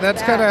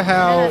 that's kind of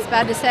how. That's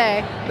bad to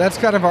say. That's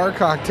kind of our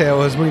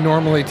cocktail. Is we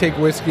normally take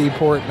whiskey,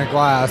 pour it in a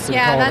glass, and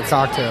call it a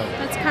cocktail.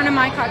 That's kind of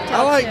my cocktail.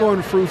 I like too.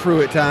 going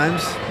frou-frou at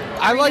times.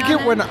 I like now it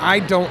and when then. I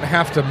don't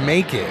have to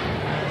make it,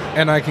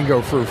 and I can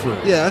go frou-frou.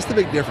 Yeah, that's the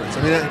big difference.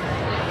 I mean,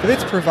 if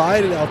it's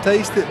provided, I'll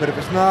taste it, but if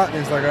it's not,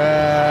 then it's like,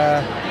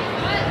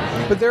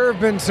 But there have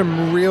been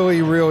some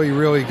really, really,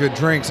 really good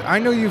drinks. I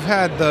know you've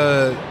had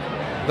the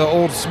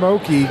Old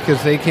Smoky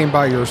because they came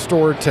by your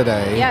store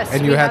today. Yes,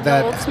 and we you have had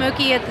that. the Old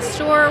Smoky at the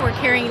store. We're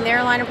carrying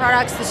their line of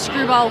products, the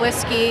Screwball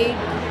Whiskey,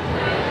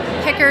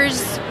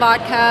 Pickers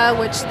Vodka,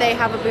 which they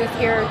have a booth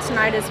here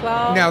tonight as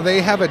well. Now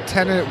they have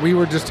a we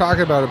were just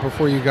talking about it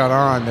before you got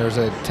on. There's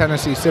a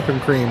Tennessee Sipping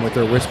Cream with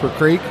their Whisper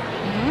Creek,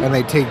 and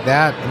they take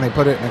that and they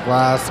put it in a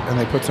glass and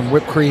they put some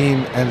whipped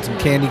cream and some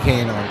candy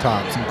cane on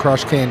top, some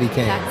crushed candy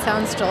cane. That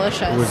sounds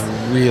delicious. It was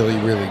really,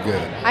 really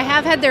good. I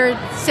have had their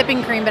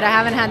sipping cream, but I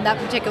haven't had that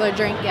particular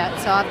drink yet,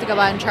 so I'll have to go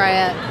by and try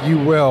it. You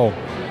will.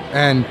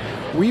 And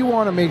we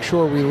want to make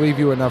sure we leave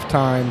you enough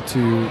time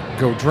to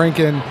go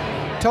drinking.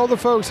 Tell the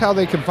folks how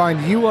they can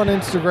find you on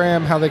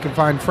Instagram, how they can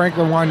find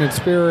Franklin Wine and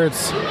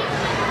Spirits,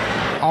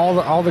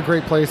 all the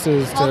great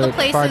places to All the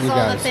places, find you all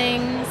guys. the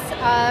things.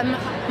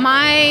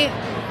 My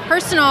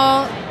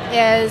personal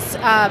is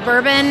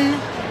bourbon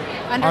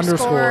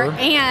Underscore.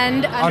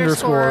 and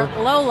underscore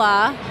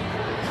Lola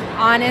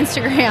on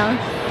Instagram.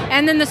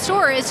 And then the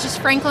store is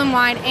just Franklin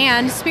Wine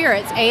and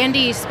Spirits,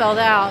 A&D spelled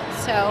out.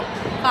 So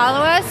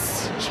follow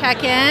us,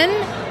 check in,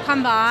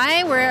 come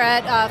by. We're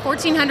at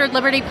 1400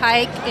 Liberty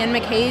Pike in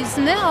McKay's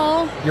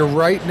Mill. You're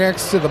right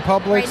next to the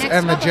Publix Right next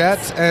and to the Publix.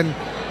 Jets, and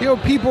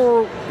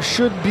people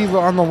should be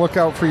on the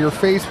lookout for your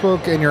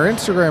Facebook and your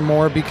Instagram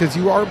more, because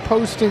you are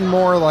posting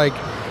more like,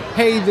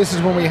 hey, this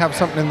is when we have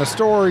something in the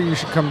store, you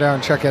should come down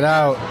and check it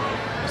out.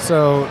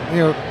 So,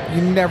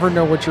 you never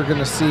know what you're going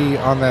to see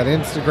on that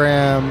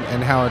Instagram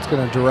and how it's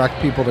going to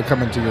direct people to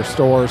come into your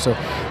store. So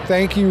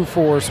thank you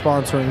for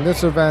sponsoring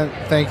this event.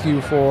 Thank you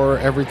for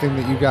everything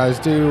that you guys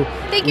do.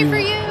 Thank you for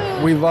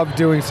you. We love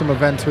doing some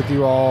events with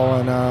you all,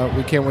 and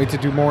we can't wait to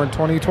do more in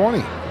 2020.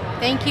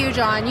 Thank you,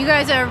 John. You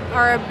guys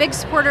are a big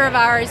supporter of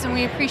ours, and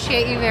we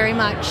appreciate you very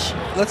much.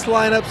 Let's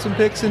line up some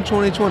picks in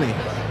 2020.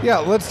 Yeah,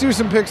 let's do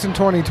some picks in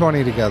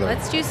 2020 together.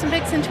 Let's do some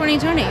picks in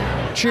 2020.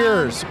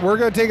 Cheers. We're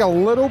going to take a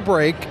little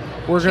break.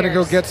 We're going to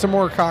go Cheers. get some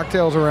more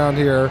cocktails around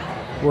here.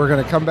 We're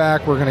going to come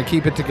back. We're going to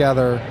keep it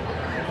together,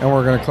 and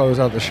we're going to close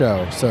out the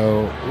show.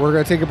 So we're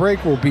going to take a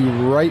break. We'll be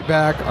right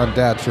back on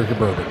Dad's Drinking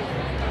Bourbon.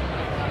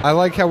 I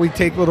like how we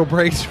take little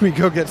breaks. We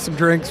go get some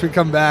drinks. We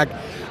come back.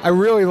 I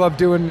really love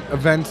doing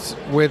events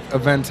with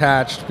Events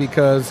Hatched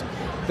because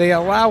they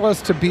allow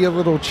us to be a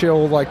little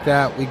chill like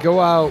that. We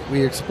go out,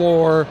 we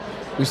explore,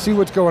 we see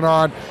what's going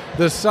on.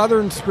 The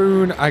Southern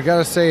Spoon, I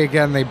gotta say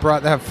again, they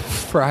brought that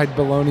fried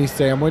bologna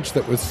sandwich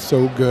that was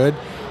so good.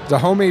 It's a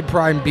homemade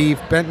prime beef,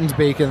 Benton's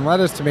bacon,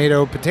 lettuce,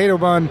 tomato, potato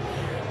bun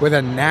with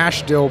a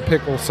Nashville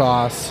pickle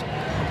sauce.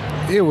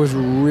 It was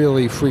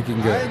really freaking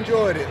I good.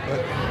 enjoyed it, but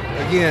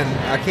again,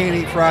 I can't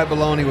eat fried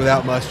bologna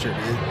without mustard.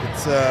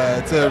 It's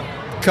a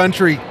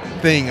country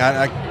thing.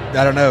 I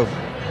don't know.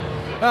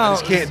 I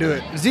just can't do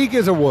it. Zeke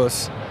is a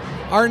wuss.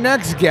 Our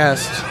next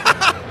guest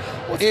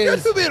What's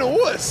is good being a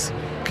wuss?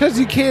 because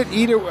you can't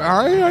eat it.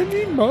 I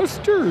need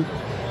mustard.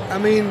 I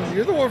mean,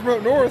 you're the one from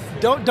up north.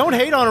 Don't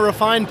hate on a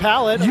refined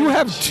palate. You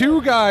have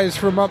two guys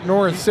from up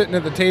north sitting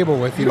at the table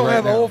with you. You don't right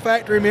have now.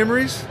 olfactory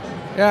memories?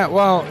 Yeah,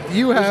 well,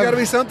 you There's have. got to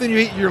be something you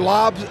eat. Your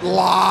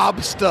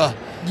lobster.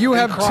 You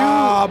and have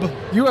crab.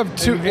 two. You have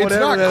two. and It's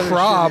whatever not that other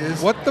crab. shit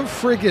is. What the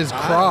frig is I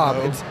crab?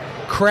 don't know. It's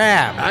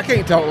crab. I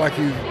can't talk like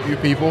you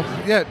people.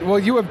 Yeah. Well,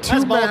 you have two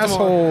That's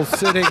Baltimore. massholes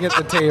sitting at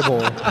the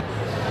table.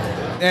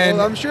 And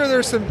Well, I'm sure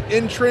there's some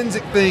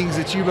intrinsic things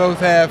that you both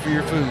have for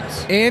your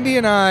foods. Andy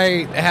and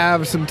I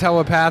have some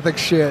telepathic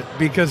shit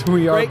because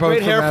we are great, both great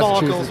from hair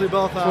Massachusetts. follicles. We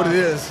both That's what it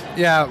is.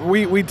 Yeah,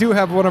 we do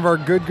have one of our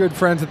good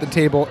friends at the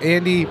table,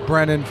 Andy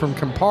Brennan from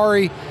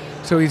Campari.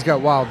 So he's got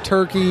Wild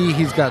Turkey,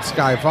 he's got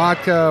Sky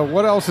Vodka.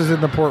 What else is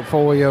in the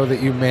portfolio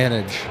that you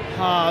manage?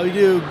 We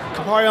do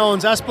Campari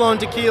owns Espolòn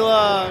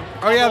tequila.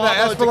 Oh, yeah, the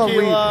Cabo Espolòn,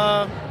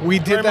 tequila. we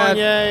did Grand that.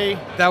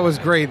 Marnier. That was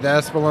great. The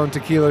Espolòn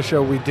Tequila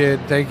show we did.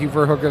 Thank you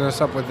for hooking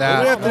us up with What do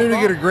we that. have to do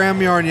to get a Grand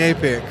Marnier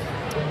pick?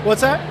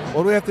 What's that?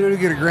 What do we have to do to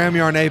get a Grand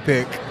Marnier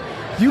pick?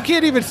 You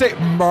can't even say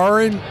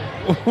Marin.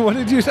 What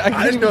did you say?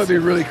 I just know it'd be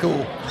really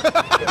cool.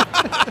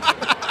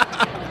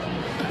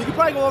 You could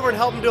probably go over and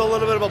help him do a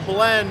little bit of a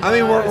blend. I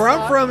mean, where it's I'm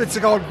not- from, it's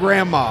called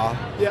Grandma.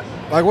 Yeah.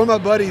 Like one of my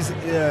buddies,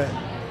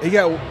 he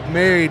got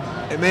married,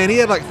 and man, he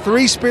had like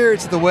 3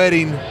 spirits at the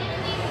wedding.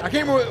 I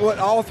can't remember what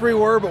all 3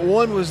 were, but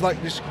one was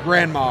like just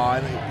Grandma.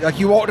 And like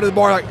you walked to the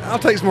bar, like I'll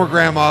take some more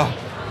Grandma,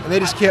 and they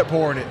just kept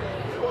pouring it.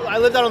 I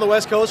lived out on the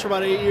West Coast for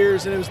about 8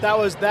 years, and that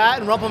was that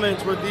and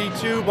Rumplemans were the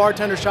 2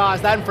 bartender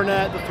shots. That and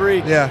Fernet, the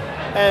 3. Yeah.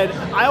 And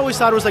I always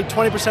thought it was like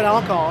 20%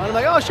 alcohol. And I'm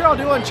like, oh, sure, I'll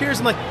do one. Cheers.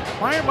 I'm like,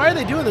 why are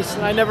they doing this?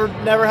 And I never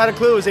had a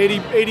clue. It was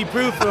 80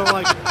 proof. And I'm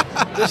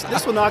like,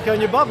 this will knock you on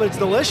your butt, but it's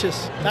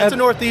delicious. That's a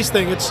Northeast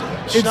thing. It's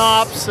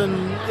schnapps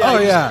and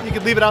you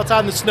could leave it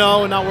outside in the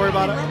snow and not worry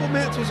about it. Rebel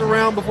Mints was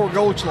around before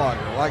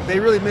Goldschlager. Like they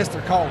really missed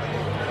their calling.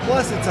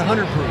 Plus, it's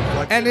 100 proof.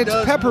 Like, And it it's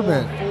does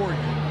peppermint. more for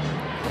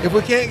you. If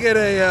we can't get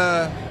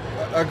a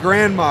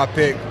Grandma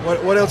pick,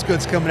 what else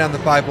good's coming down the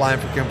pipeline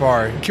for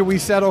Campari? Can we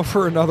settle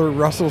for another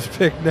Russell's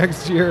pick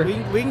next year?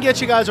 We can get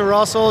you guys a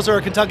Russell's or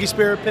a Kentucky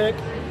Spirit pick.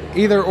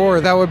 Either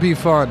or, that would be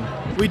fun.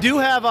 We do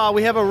have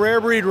we have a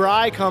rare breed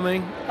rye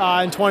coming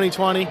in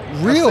 2020.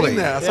 I've Really? seen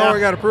that. I Yeah. saw it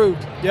got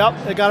approved.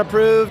 Yep, it got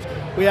approved.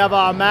 We have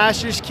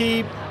Master's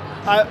Keep.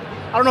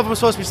 I don't know if I'm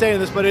supposed to be saying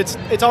this, but it's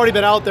already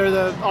been out there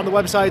on the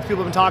website. People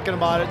have been talking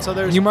about it. So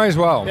there's You might as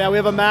well. we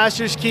have a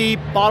Master's Keep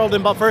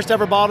first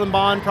ever bottled and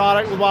bond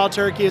product with Wild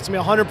Turkey. It's gonna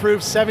be 100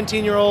 proof,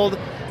 17-year-old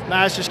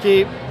Master's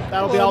Keep.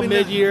 That'll be Well, I out mean,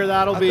 mid-year.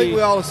 I think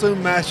we all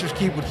assumed Masters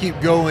Keep would keep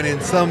going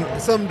in some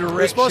direction.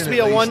 It's supposed to be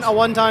at a least.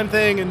 one-time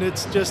thing, and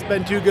it's just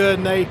been too good.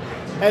 And they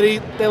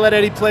let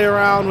Eddie play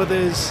around with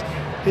his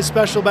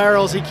special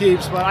barrels he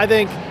keeps. But I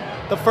think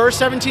the first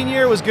 17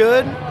 year was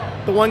good.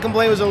 The one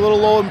complaint was a little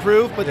low in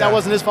proof, but Yeah. that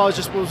wasn't his fault. It's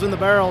just what was in the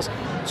barrels.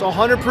 So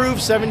 100 proof,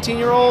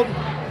 17-year-old,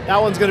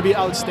 that one's going to be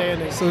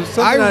outstanding. So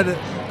something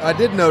I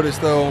did notice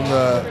though on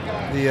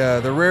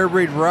the rare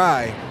breed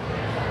rye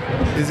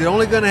is it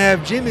only going to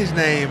have Jimmy's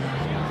name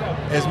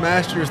as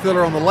master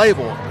distiller on the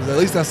label? 'Cause at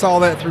least I saw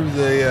that through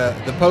the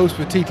post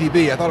with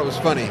TTB. I thought it was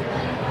funny.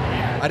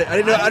 I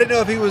didn't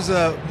know if he was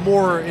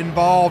more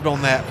involved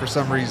on that for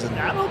some reason.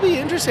 That'll be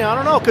interesting. I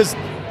don't know, because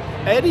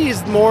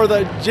Eddie's more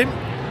the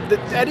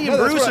Eddie and No,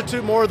 that's Bruce what are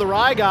two more of the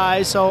rye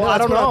guys, so No, I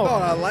that's don't what I know.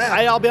 thought. I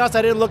laughed. I'll be honest,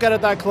 I didn't look at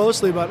it that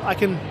closely, but I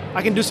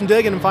can do some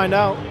digging and find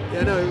out.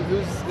 Yeah, no, it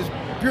was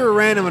pure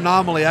random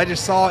anomaly. I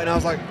just saw it and I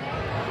was like,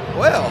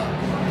 well,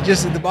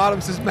 just at the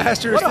bottom says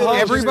Master. What a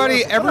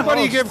host.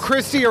 Everybody give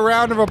Christy a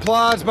round of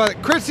applause.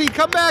 But Christy,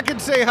 come back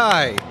and say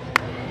hi.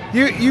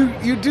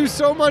 You do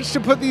so much to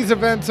put these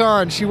events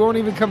on. She won't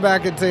even come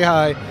back and say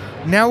hi.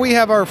 Now we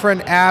have our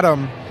friend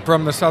Adam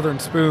from the Southern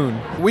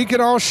Spoon. We can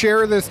all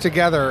share this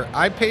together.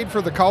 I paid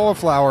for the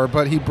cauliflower,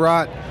 but he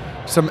brought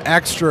some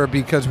extra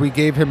because we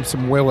gave him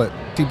some willet.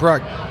 He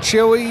brought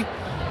chili.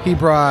 He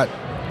brought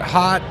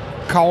hot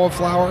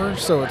cauliflower,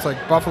 so it's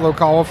like buffalo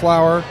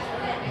cauliflower.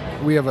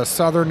 We have a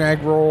Southern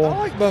egg roll. I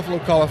like buffalo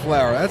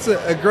cauliflower. That's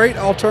a great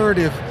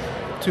alternative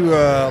to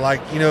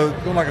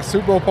going like a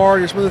Super Bowl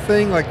party or some other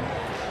thing. Like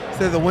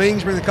instead of the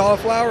wings, bring the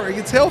cauliflower. It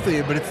gets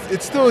healthy, but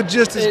it's still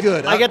just as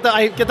good. I get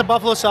the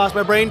buffalo sauce.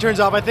 My brain turns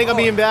off. I think I'm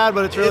being bad,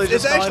 but it's really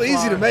it's just actually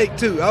easy to cauliflower. make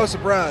too. I was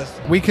surprised.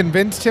 We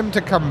convinced him to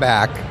come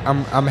back.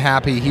 I'm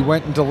happy. He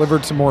went and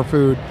delivered some more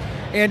food.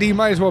 Andy, you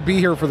might as well be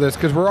here for this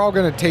because we're all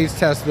going to taste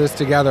test this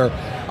together.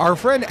 Our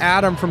friend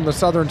Adam from the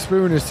Southern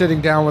Spoon is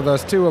sitting down with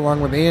us too,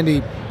 along with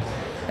Andy.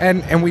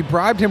 And we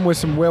bribed him with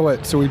some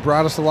willet, so he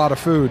brought us a lot of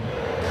food.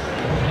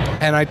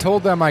 And I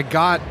told them I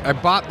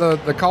bought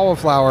the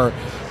cauliflower,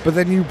 but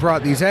then you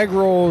brought these egg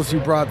rolls, you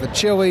brought the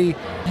chili.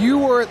 You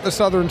were at the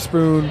Southern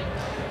Spoon.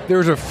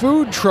 There's a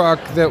food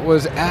truck that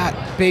was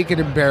at Bacon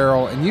and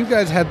Barrel, and you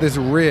guys had this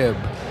rib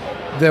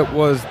that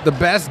was the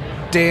best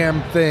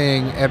damn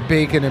thing at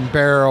Bacon and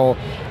Barrel.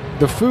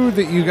 The food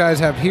that you guys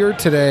have here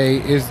today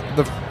is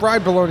the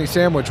fried bologna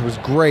sandwich was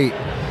great.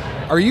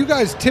 Are you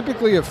guys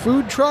typically a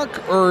food truck,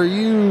 or are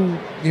you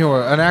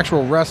an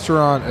actual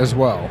restaurant as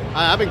well?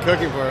 I've been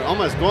cooking for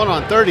almost going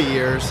on 30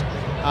 years.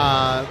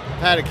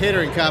 Had a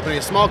catering company,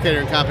 a small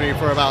catering company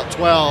for about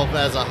 12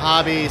 as a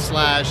hobby /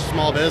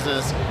 small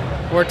business.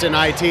 Worked in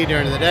IT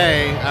during the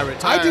day. I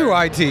retired. I do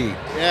IT.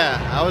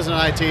 Yeah, I was in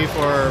IT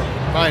for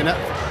probably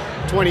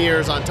 20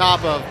 years on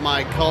top of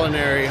my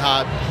culinary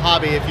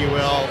hobby, if you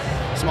will,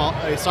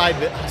 a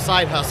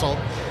side hustle.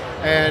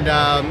 And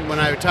when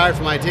I retired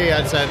from IT,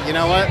 I said, you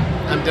know what?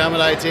 I'm done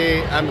with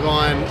IT. I'm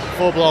going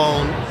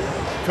full-blown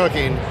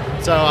cooking.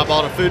 So I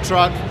bought a food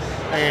truck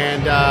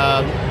and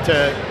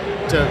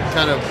to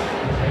kind of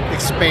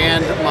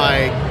expand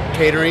my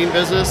catering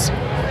business.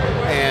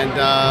 And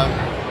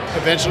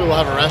eventually we'll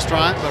have a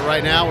restaurant. But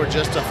right now we're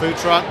just a food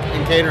truck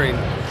and catering.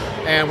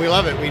 And we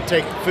love it. We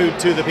take food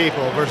to the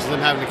people versus them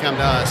having to come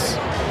to us.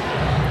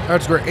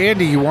 That's great.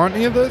 Andy, you want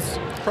any of this?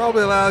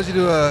 Probably allows you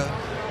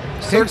to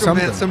Take something.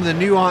 circumvent some of the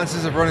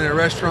nuances of running a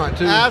restaurant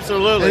too.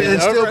 Absolutely.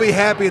 And still be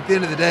happy at the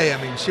end of the day.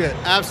 I mean, shit.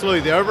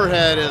 Absolutely. The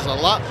overhead is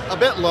a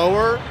bit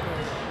lower,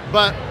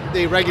 but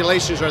the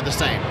regulations are the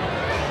same.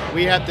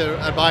 We have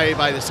to abide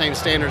by the same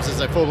standards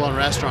as a full-blown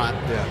restaurant.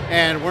 Yeah.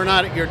 And we're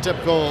not your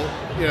typical,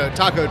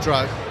 taco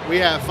truck. We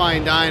have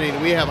fine dining.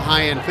 We have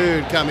high-end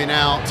food coming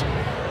out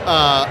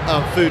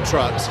of food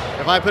trucks.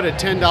 If I put a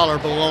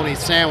 $10 bologna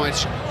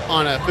sandwich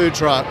on a food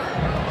truck,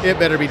 it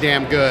better be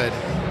damn good.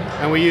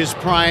 And we use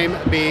prime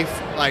beef,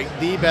 like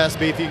the best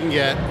beef you can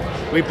get.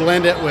 We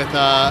blend it with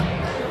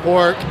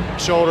pork,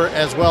 shoulder,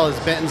 as well as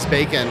Benton's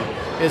bacon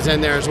is in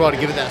there as well to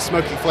give it that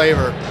smoky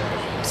flavor.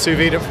 Sous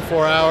vide it for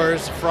 4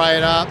 hours, fry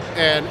it up,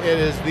 and it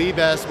is the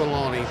best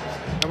bologna.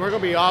 And we're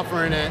going to be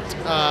offering it.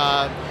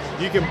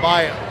 You can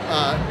buy it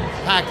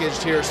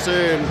packaged here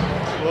soon.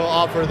 We'll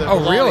offer the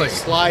bologna really?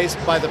 sliced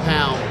by the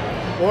pound.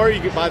 Or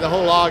you can buy the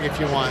whole log if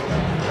you want.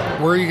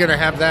 Where are you going to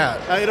have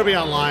that? It'll be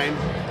online.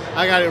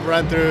 I got to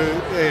run through,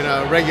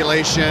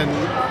 regulation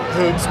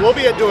hoops. We'll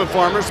be doing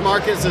farmers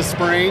markets this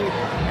spring,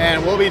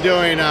 and we'll be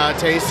doing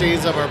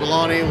tastings of our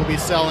bologna. We'll be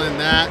selling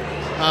that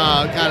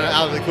kind of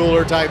out of the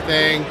cooler type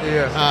thing.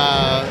 Yeah.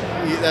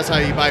 That's how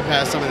you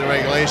bypass some of the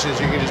regulations.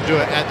 You can just do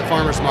it at the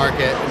farmers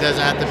market. It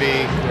doesn't have to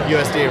be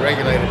USDA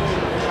regulated.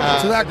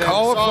 So that then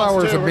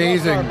cauliflower sauce, is too. We're gonna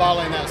amazing. start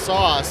bottling that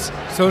sauce.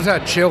 So is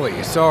that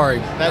chili. Sorry.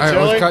 That I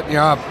was chili? cutting you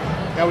up.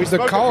 Yeah, we The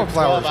smoke it for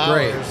cauliflower 12 is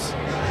great. hours,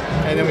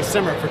 and then we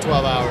simmer it for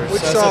 12 hours.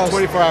 Which so sauce? it's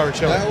a 24-hour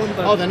chili. That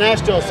one? Oh, the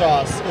Nashville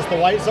sauce. It's the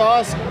white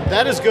sauce.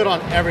 That is good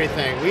on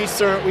everything. We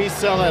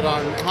sell it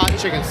on hot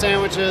chicken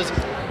sandwiches.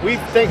 We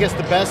think it's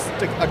the best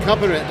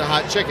accompaniment to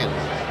hot chicken.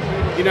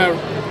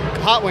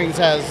 Hot Wings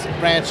has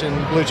ranch and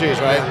blue cheese,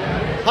 right?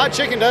 Hot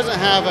chicken doesn't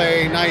have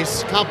a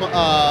nice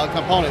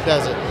component,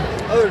 does it?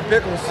 Other than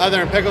pickles. Other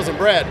than pickles and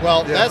bread.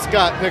 Well, Yeah. that's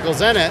got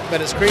pickles in it,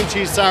 but it's cream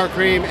cheese, sour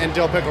cream, and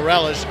dill pickle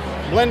relish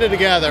blended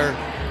together.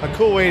 A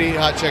cool way to eat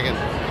hot chicken.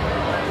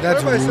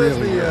 That's Everybody says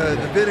really good.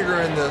 the vinegar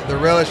and the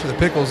relish for the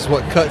pickles is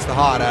what cuts the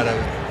hot out of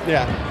it.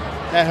 Yeah,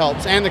 that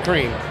helps. And the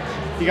cream.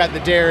 You got the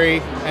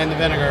dairy and the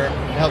vinegar.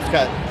 It helps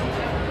cut.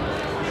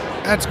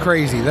 That's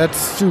crazy. That's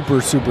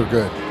super, super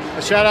good.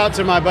 A shout out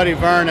to my buddy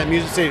Vern at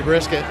Music City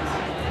Brisket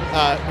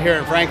here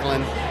in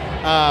Franklin.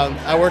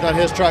 I worked on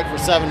his truck for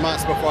 7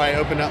 months before I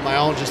opened up my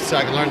own just so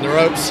I could learn the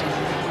ropes.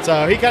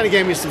 So he kind of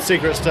gave me some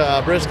secrets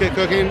to brisket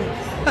cooking.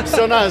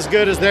 Still not as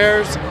good as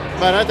theirs,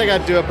 but I think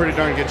I'd do a pretty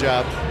darn good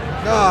job.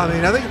 No, I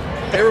mean, I think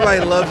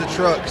everybody loves the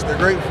trucks. They're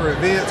great for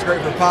events,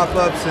 great for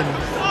pop-ups, and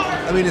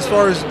I mean, as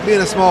far as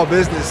being a small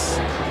business,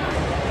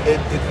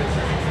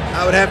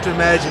 I would have to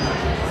imagine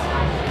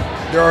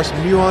there are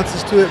some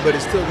nuances to it, but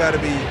it's still got to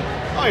be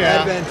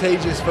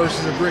advantageous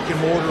versus a brick and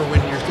mortar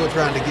when you're still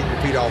trying to get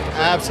your feet off the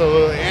ground.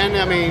 Absolutely. And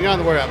I mean, you don't have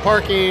to worry about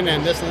parking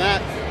and this and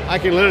that. I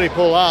can literally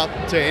pull up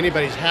to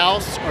anybody's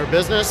house or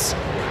business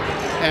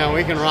and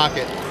we can rock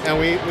it. And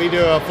we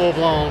do a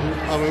full-blown,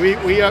 I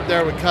mean, we up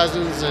there with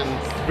Cousins and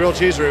Grilled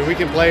Cheesery, we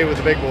can play with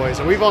the big boys.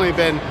 And we've only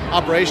been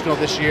operational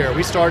this year.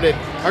 We started,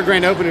 our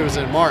grand opening was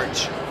in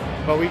March,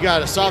 but we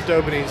got a soft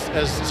opening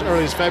as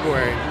early as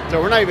February.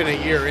 So we're not even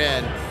a year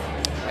in.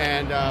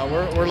 And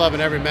we're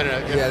loving every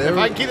minute. If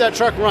I can keep that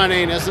truck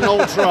running, it's an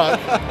old truck.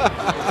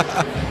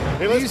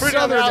 These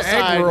Southern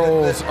egg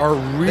rolls are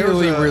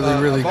really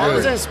good. I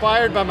was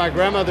inspired by my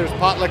grandmother's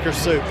pot liquor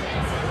soup.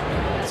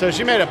 So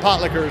she made a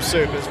pot liquor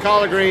soup. It's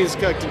collard greens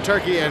cooked in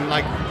turkey and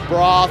like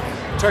broth,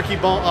 turkey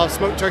bone,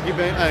 smoked turkey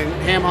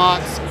ham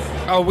hocks.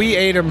 Oh, we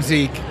ate them,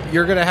 Zeke.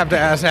 You're gonna have to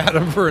ask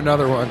Adam for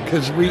another one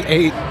because we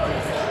ate.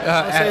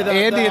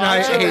 Andy and I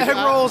ate egg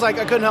rolls. I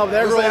couldn't help it.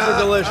 Egg rolls are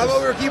delicious. I'm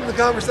over here keeping the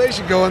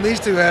conversation going. These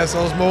two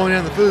assholes mowing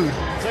in the food.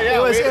 So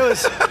yeah,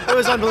 it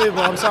was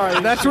unbelievable. I'm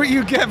sorry. That's what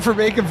you get for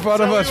making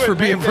fun of us for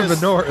being from the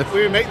north.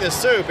 We would make this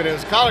soup, and it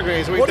was collard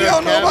greens. What do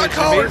y'all know about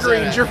collard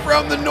greens? You're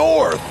from the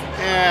north.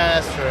 Yeah,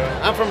 that's true.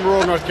 I'm from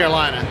rural North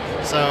Carolina,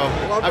 so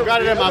I've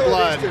got it in my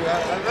blood.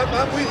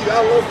 I'm with you.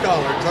 I love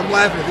collards. I'm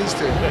laughing at these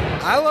two.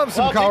 I love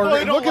some collard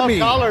greens. Look at me.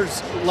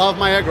 Collards love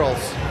my egg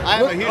rolls. I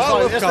have a huge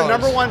collard. It's the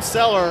number one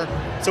seller.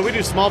 So we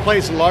do small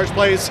plates and large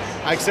plates.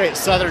 I say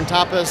it's Southern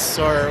tapas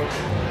or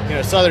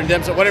Southern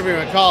dim sum, whatever you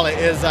want to call it.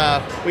 Is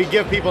we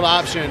give people the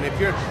option.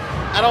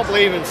 I don't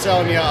believe in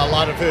selling you a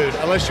lot of food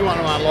unless you want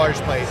them on large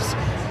plates.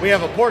 We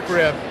have a pork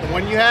rib. The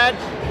one you had,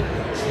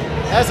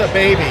 that's a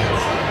baby.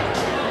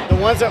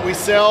 The ones that we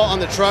sell on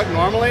the truck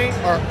normally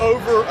are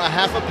over a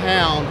half a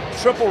pound,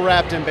 triple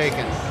wrapped in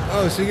bacon.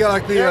 Oh, so you got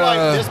like They're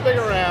like this big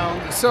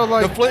around. So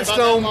like the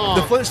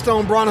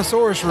Flintstone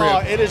Brontosaurus rib. Oh,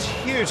 it is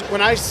huge.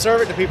 When I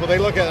serve it to people, they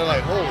look at it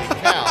like, holy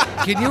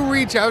cow. Can you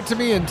reach out to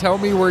me and tell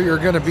me where you're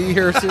going to be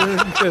here soon?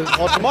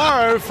 Well,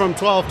 tomorrow from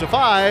 12 to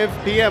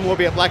 5 p.m. we'll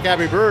be at Black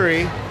Abbey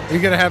Brewery. Are you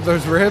going to have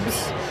those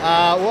ribs?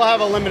 We'll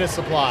have a limited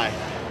supply.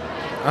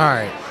 All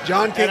right.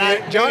 John can't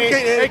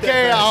edit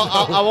that.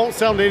 I won't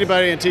sell them to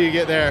anybody until you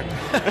get there.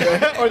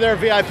 Or they're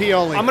VIP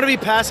only. I'm going to be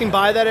passing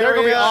by that area. They're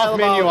going to be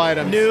off-menu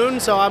items.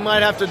 Noon, so I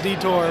might have to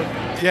detour.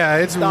 Yeah,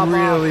 it's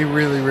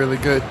really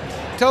good.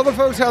 Tell the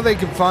folks how they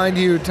can find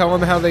you. Tell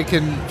them how they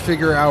can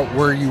figure out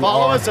where you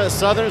Follow are. us at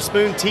Southern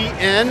Spoon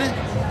TN,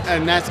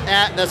 and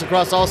that's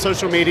across all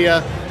social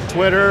media,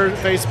 Twitter,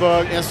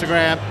 Facebook,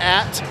 Instagram,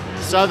 at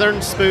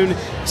Southern Spoon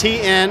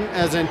TN,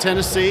 as in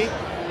Tennessee.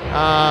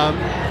 All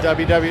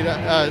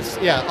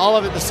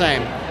of it the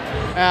same.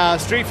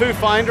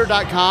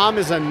 Streetfoodfinder.com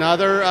is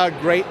another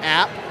great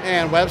app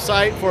and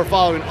website for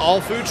following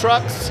all food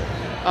trucks,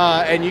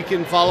 and you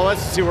can follow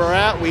us to see where we're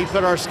at. We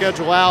put our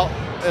schedule out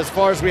as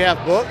far as we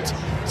have booked,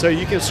 so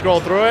you can scroll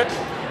through it.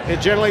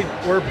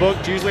 We're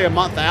booked usually a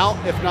month out,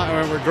 if not,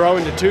 when we're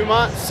growing to 2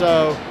 months.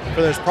 So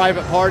for those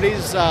private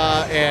parties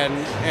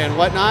and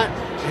whatnot,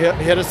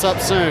 hit us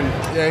up soon.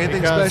 Yeah,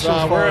 anything special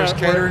as far as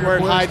catering we're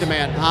in requests? high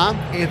demand, huh?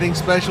 Anything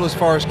special as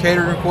far as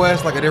catering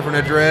requests, like a different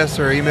address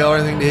or email or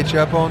anything to hit you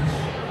up on?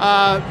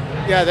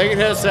 Yeah, they can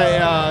hit us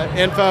at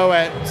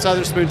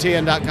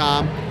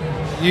info@southernspoontn.com.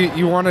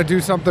 You want to do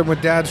something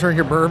with Dad's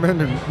Drinking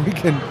Bourbon, and we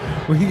can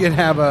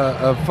have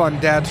a fun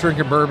Dad's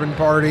Drinking Bourbon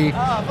party.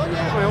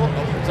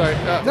 Sorry.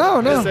 No.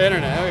 It's the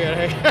internet.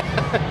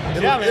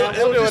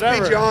 It'll do just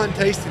whatever. be John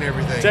tasting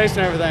everything.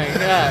 Tasting everything.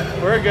 Yeah,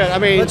 we're good. I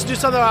mean, let's do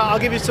something. I'll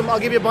give you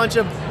a bunch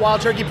of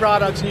Wild Turkey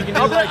products, and you can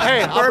do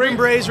bourbon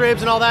braised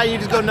ribs and all that. You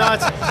just go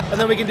nuts, and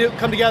then we can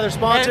come together.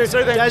 Sponsored.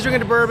 Guys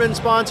Drinking Bourbon,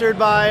 sponsored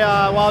by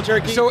Wild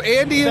Turkey. So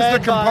Andy is the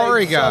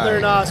Campari guy.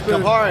 Southern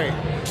Spoon. Campari.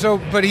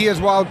 So, but he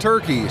has Wild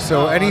Turkey.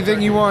 So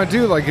anything you want to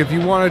do, like if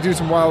you want to do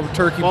some Wild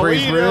Turkey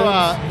braised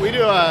ribs, we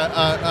do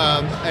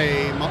a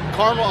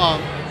caramel,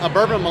 a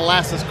bourbon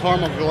molasses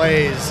caramel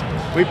glaze.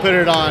 We put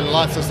it on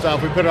lots of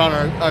stuff. We put it on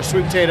our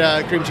sweet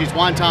potato cream cheese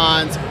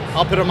wontons.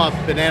 I'll put them on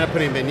banana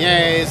pudding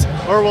beignets,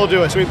 or we'll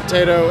do a sweet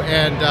potato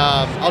and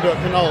I'll do a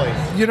cannoli.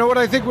 You know what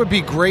I think would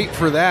be great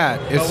for that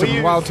is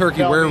some Wild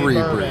Turkey Ware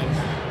Rebrewed.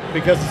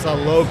 Because it's a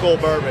local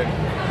bourbon.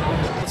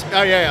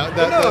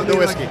 The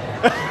whiskey.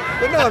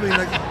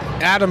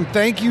 Adam,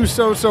 thank you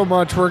so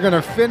much. We're going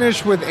to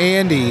finish with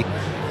Andy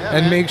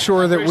and make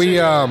sure that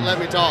we... let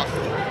me talk.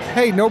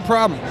 Hey, no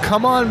problem.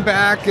 Come on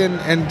back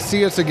and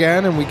see us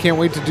again, and we can't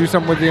wait to do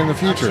something with you in the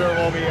future. I'm sure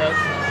we'll be at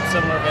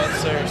similar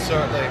events there,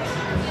 certainly.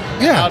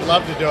 Yeah. I'd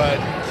love to do a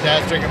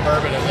Dad's Drinking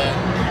Bourbon event.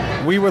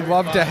 We would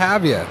love to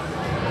have you.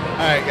 All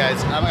right,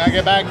 guys. I'm going to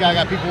get back. I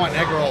got people wanting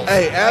egg rolls.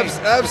 Hey,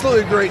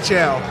 absolutely great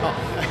chow.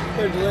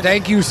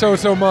 Thank you so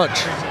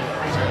much.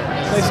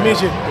 Nice to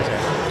meet you.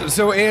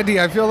 So, Andy,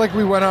 I feel like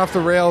we went off the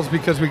rails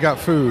because we got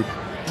food.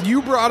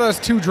 You brought us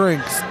 2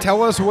 drinks.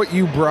 Tell us what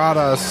you brought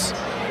us,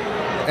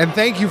 and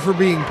thank you for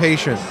being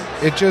patient.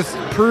 It just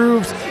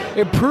proves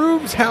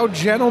how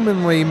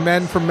gentlemanly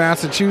men from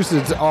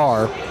Massachusetts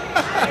are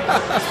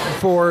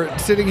for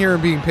sitting here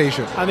and being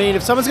patient. I mean,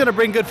 if someone's gonna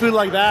bring good food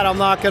like that,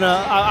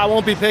 I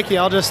won't be picky.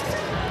 I'll just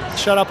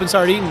shut up and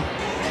start eating.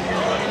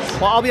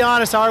 Well, I'll be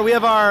honest, we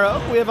have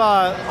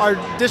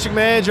our district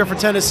manager for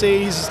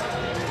Tennessee.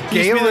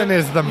 Galen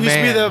is the Used to be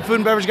man. the food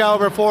and beverage guy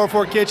over at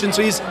 404 Kitchen,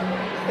 so it's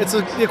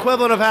the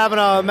equivalent of having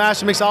a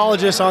master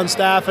mixologist on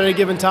staff at any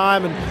given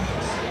time. And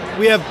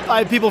I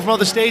have people from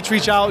other states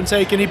reach out and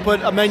say, can he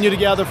put a menu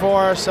together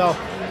for us? So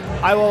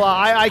I will.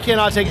 I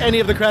cannot take any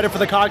of the credit for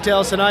the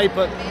cocktails tonight,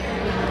 but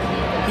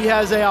he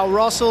has a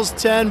Russell's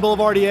 10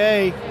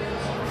 Boulevardier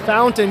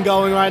fountain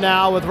going right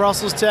now with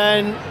Russell's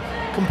 10,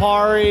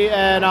 Campari,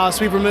 and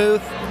sweet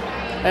vermouth.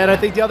 And I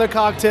think the other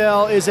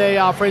cocktail is a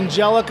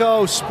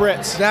Frangelico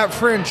Spritz. That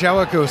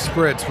Frangelico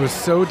Spritz was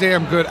so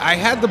damn good. I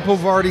had the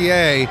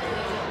Boulevardier,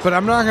 but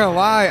I'm not going to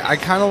lie, I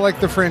kind of like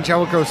the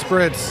Frangelico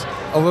Spritz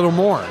a little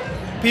more.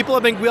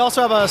 We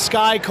also have a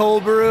Sky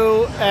cold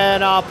brew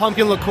and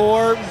pumpkin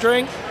liqueur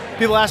drink.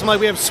 People ask me,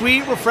 we have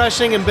sweet,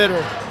 refreshing, and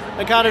bitter.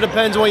 It kind of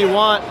depends on what you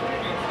want.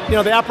 The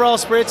Aperol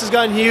Spritz has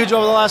gotten huge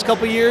over the last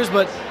couple of years,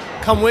 but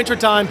come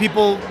wintertime,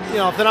 people,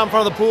 if they're not in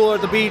front of the pool or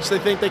at the beach, they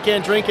think they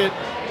can't drink it.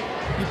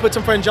 You put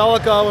some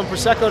Frangelico and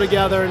Prosecco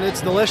together, and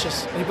it's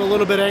delicious. And you put a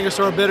little bit of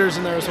Angostura bitters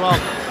in there as well.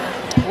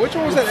 Which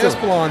one was that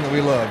Espolon that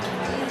we loved?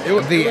 It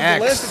was The the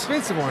X. less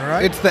expensive one,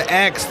 right? It's the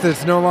X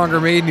that's no longer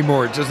made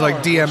anymore, just like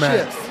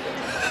DMX. Shit.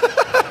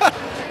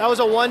 That was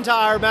a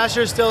one-tire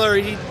master distiller.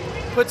 He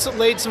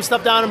laid some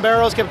stuff down in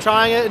barrels, kept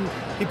trying it, and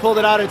he pulled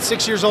it out at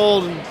 6 years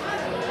old. And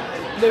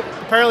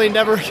apparently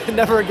never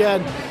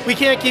again.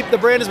 The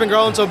brand has been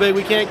growing so big,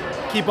 we can't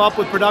keep up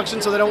with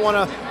production, so they don't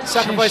want to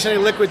sacrifice any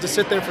liquid to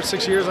sit there for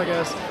 6 years, I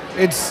guess.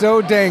 It's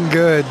so dang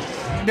good.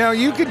 Now,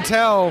 you can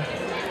tell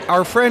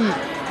our friend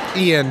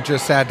Ian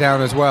just sat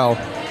down as well.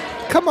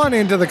 Come on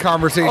into the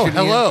conversation, Oh,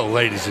 hello,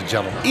 ladies and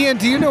gentlemen. Ian,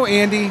 do you know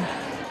Andy?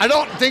 I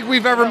don't think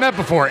we've ever met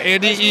before.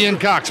 Andy Ian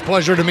Cox,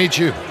 pleasure to meet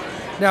you.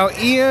 Now,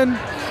 Ian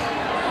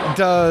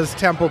does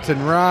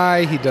Templeton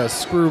Rye. He does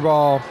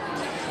Screwball.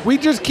 We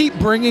just keep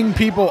bringing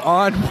people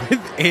on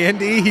with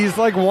Andy. He's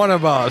like one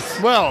of us.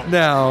 Well,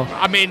 now,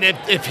 I mean,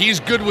 if he's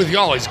good with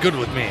y'all, he's good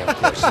with me, of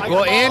course. I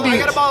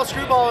got a bottle of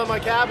Screwball in my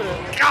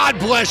cabinet. God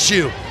bless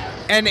you.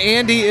 and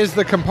Andy is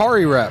the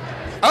Campari rep.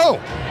 Oh,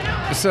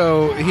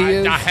 So he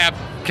is. I have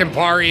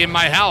Campari in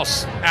my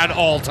house at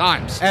all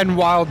times. And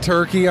Wild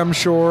Turkey, I'm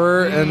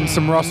sure, and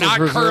some Russell's Not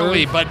Reserve.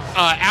 curly, but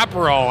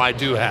Aperol I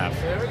do have.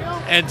 There we go.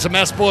 And some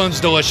Espolon's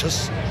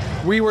delicious.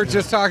 We were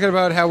just talking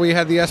about how we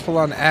had the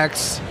Espolon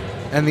X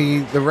and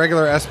the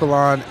regular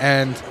Espolon,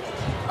 and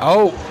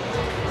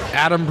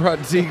Adam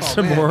brought Zeke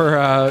some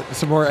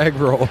more egg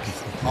rolls.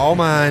 All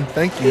mine.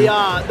 Thank you.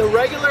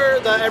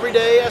 The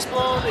everyday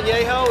Espolon and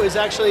Yeho is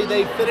actually,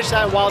 they finish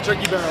that in Wild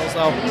Turkey barrels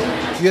though.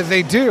 Yeah,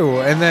 they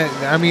do, and then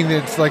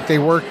it's like they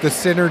work the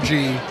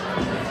synergy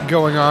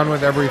going on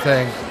with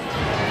everything.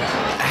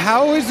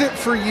 How is it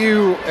for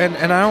you? And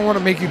I don't want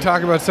to make you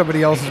talk about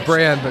somebody else's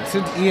brand, but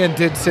since Ian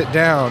did sit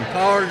down,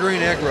 Collard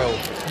green egg roll.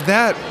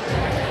 that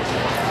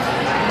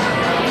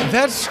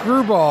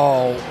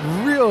Screwball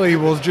really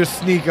will just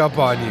sneak up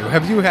on you.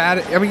 Have you had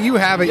it? I mean, you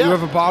have it. Yeah. You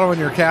have a bottle in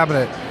your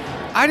cabinet.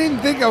 I didn't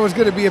think I was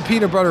going to be a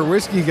peanut butter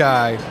whiskey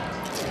guy.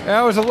 And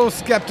I was a little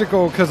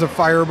skeptical because of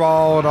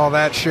Fireball and all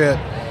that shit.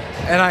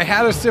 And I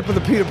had a sip of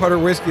the peanut butter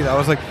whiskey, and I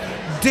was like,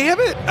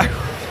 damn it, I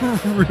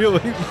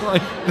really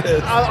like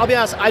this. I'll be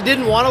honest, I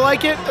didn't want to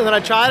like it, and then I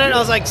tried it, and I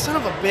was like, son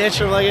of a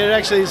bitch. I'm like,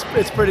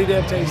 it's pretty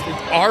damn tasty.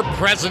 Our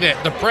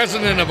president, the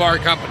president of our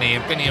company,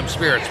 Infinium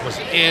Spirits, was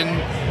in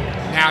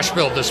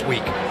Nashville this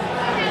week.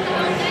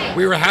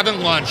 We were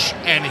having lunch,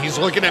 and he's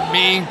looking at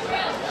me,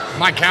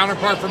 my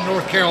counterpart from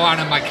North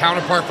Carolina, my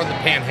counterpart from the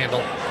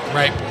Panhandle,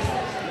 right?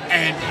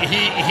 And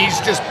he's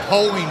just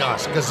polling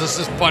us because this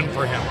is fun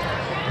for him.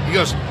 He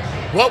goes,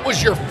 "What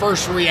was your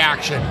first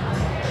reaction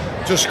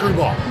to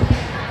Screwball?"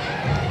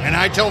 And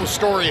I tell the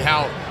story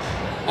how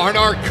on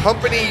our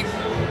company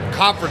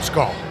conference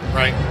call,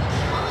 right?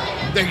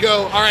 They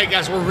go, "All right,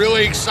 guys, we're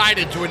really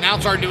excited to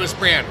announce our newest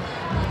brand."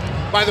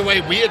 By the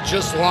way, we had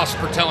just lost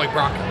Fratelli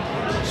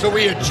Brocca. So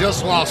we had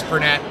just lost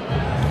Fernet,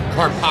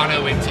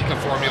 Carpano, Antica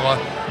Formula,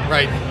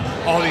 right?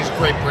 All these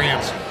great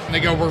brands. And they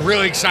go, "We're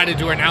really excited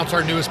to announce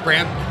our newest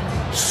brand,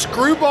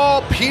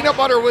 Screwball Peanut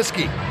Butter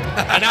Whiskey."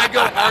 And I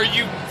go, "Are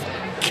you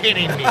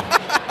kidding me?"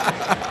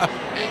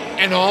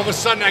 And all of a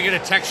sudden I get a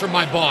text from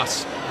my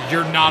boss,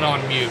 "You're not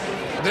on mute."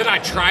 Then I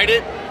tried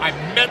it. I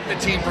met the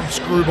team from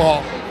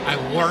Screwball. I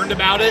learned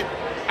about it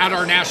at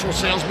our national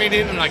sales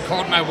meeting, and I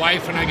called my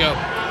wife and I go,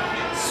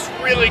 "It's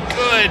really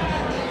good."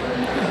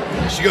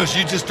 She goes,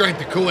 "You just drank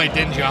the Kool-Aid,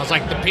 didn't you?" I was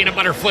like, "The peanut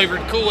butter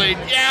flavored Kool-Aid."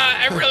 "Yeah,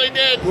 I really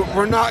did."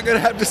 We're not going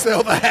to have to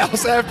sell the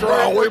house after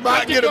all. We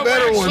might get a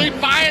better We're actually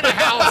one. buying a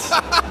house.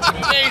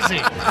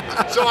 Amazing.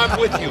 So I'm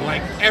with you.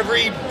 Like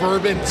every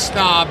bourbon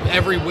snob,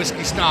 every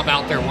whiskey snob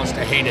out there wants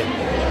to hate it.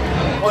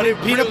 But in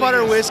peanut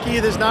butter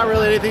whiskey, there's not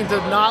really anything to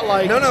not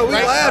like. No, we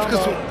Right. laughed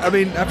because,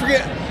 I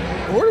forget.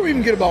 Where do we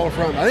even get a bottle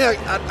from? I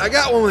think I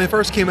got one when they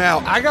first came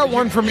out. I got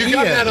one from You Ian.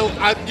 got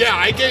that? Yeah,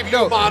 I gave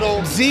you a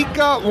bottle. Zeke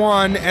got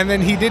one, and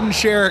then he didn't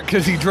share it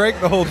because he drank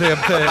the whole damn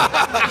thing.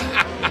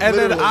 And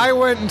then I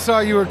went and saw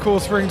you at Cool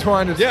Springs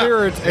Wine and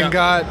Spirits and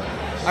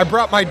I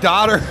brought my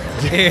daughter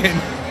in.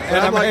 And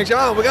I'm like,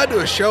 John, we got to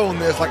do a show on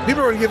this. Like,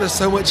 people are going to give us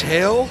so much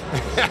hell,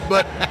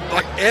 but,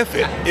 like, F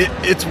it.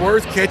 It's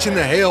worth catching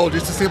the hell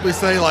just to simply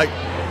say, like,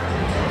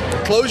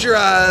 close your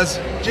eyes,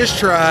 just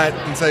try it,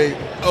 and say,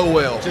 oh,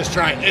 well. Just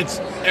try it. It's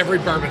every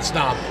bourbon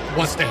snob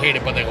wants to hate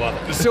it, but they love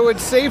it. So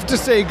it's safe to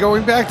say,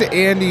 going back to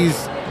Andy's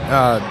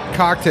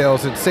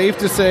cocktails, it's safe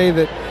to say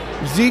that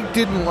Zeke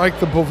didn't like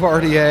the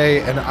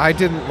Boulevardier, and I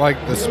didn't like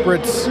the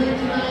Spritz.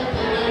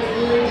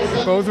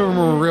 Both of them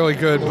were really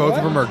good. Both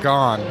of them are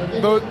gone.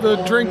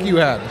 The drink you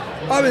had.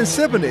 I've been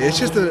sipping it. It's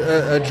just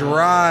a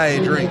dry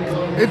drink.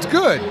 It's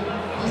good.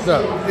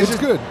 It's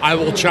good. I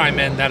will chime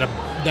in that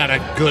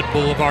a good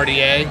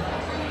Boulevardier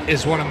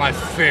is one of my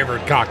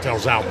favorite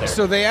cocktails out there.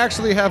 So they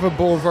actually have a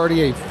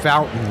Boulevardier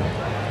fountain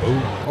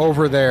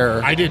over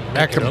there. I didn't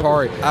at pick it up.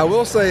 Campari. I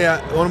will say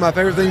one of my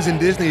favorite things in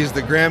Disney is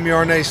the Graham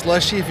Yarnay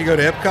slushy if you go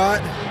to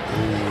Epcot.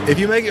 If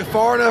you make it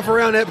far enough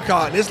around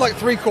Epcot, and it's like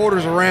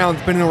 3/4 around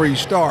depending on where you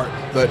start,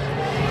 but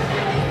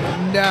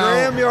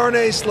Graham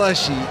Yarnay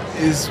slushy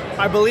is...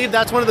 I believe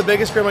that's one of the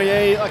biggest Grand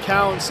Marnier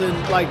accounts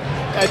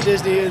at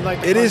Disney.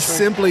 It is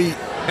simply...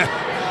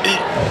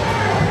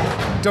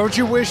 Don't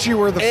you wish you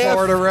were the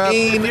Florida rep?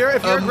 If you're a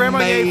Grand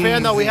Marnier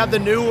fan, though, we have the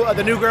new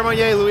Grand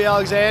Marnier Louis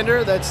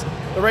Alexander. That's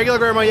the regular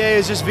Grand Marnier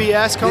is just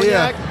VS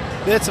cognac.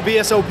 That's a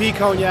VSOP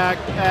cognac.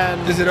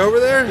 And is it over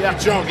there? Yeah.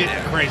 Don't get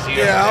crazy.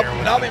 Yeah,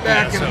 I'll be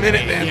back in a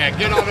minute, man. Yeah,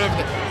 get on over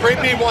there. Bring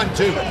me one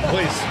too,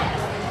 please.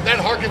 That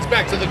harkens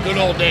back to the good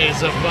old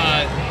days of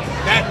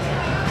that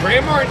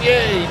Grand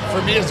Marnier.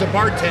 For me as a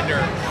bartender,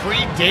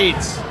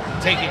 predates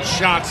taking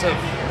shots of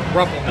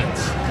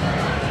Rumpelmans.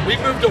 We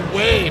moved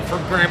away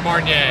from Grand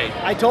Marnier.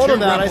 I told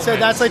him that. I said Rumpelmans.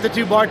 that's like the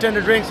two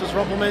bartender drinks was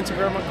Rumpelmans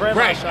and Grand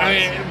Right. shots.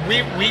 I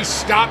mean, we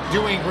stopped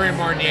doing Grand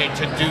Marnier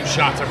to do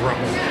shots of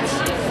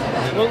Rumpelmans.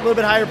 A little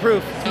bit higher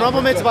proof.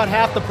 Rumpelmans about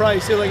half the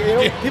price.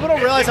 People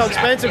don't realize how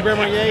expensive Grand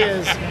Marnier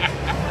is.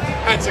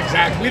 That's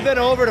exactly. We've been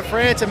over to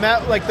France and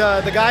met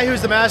the guy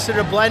who's the master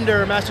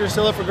blender, master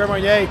distiller for Grand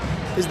Marnier,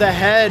 is the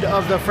head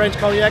of the French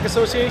Cognac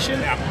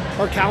Association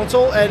or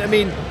Council. And I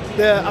mean,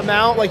 the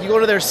amount, like you go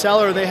to their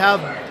cellar, they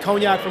have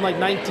cognac from like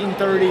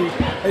 1930,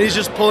 and he's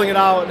just pulling it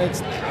out,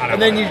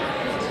 and then you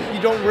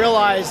don't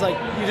realize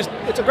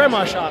it's a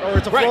grandma shot or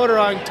it's a floater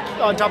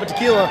on top of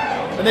tequila,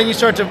 and then you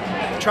start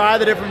to try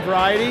the different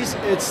varieties.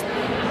 It's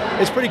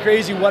pretty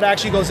crazy what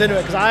actually goes into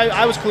it because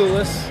I was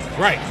clueless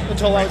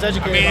until I was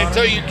educated.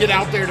 Until you get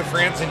out there to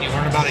France and you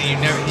learn about it, you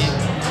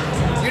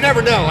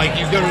never know. Like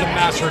you go to the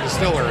master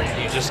distiller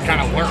and you just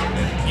kind of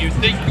learn. You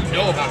think you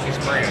know about these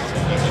brands,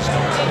 and you just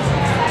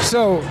don't.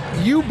 So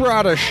you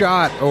brought a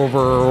shot over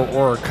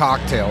or a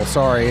cocktail.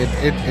 Sorry,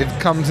 it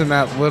comes in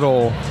that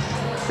little.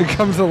 It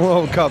comes in a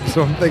little cup,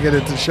 so I'm thinking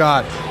it's a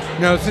shot.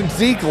 Now, since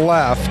Zeke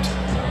left,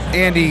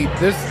 Andy,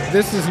 this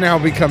has now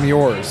become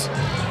yours.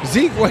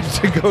 Zeke went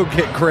to go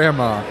get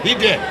Grandma. He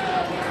did.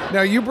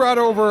 Now, you brought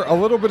over a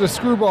little bit of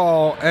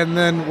Screwball and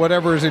then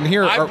whatever's in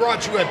here. I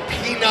brought you a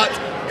peanut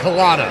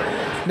colada.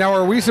 Now,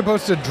 are we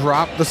supposed to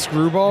drop the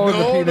Screwball in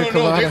the peanut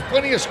colada? No, there's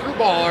plenty of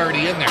Screwball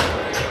already in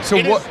there. So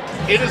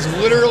It is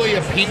literally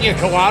a pina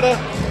colada,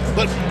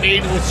 but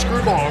made with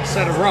Screwball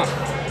instead of rum.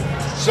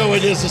 So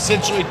it is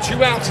essentially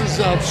 2 ounces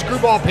of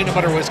Screwball peanut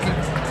butter whiskey,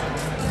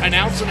 1.5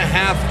 ounces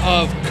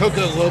of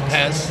Coca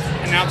Lopez,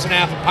 1.5 ounces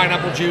of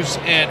pineapple juice,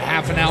 and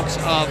 1/2 ounce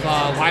of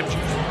lime juice.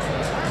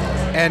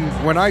 And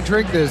when I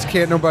drink this,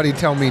 can't nobody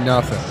tell me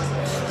nothing.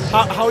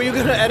 How are you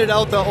going to edit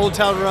out the Old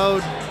Town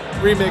Road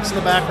remix in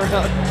the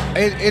background?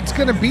 It's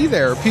going to be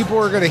there. People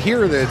are going to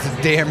hear that it's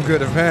a damn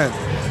good event.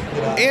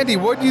 Andy,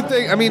 what do you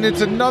think? I mean,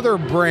 it's another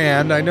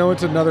brand. I know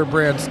it's another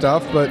brand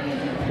stuff, but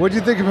what do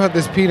you think about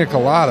this pina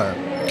colada?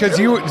 Because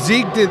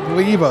Zeke did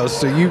leave us,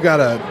 so you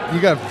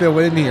gotta fill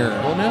in here.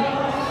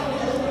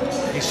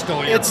 He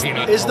stole your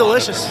peanut. It's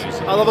delicious.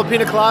 I love a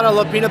pina colada. I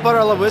love peanut butter.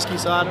 I love whiskey.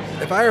 So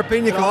if I hear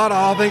pina colada,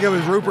 all I think of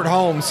is Rupert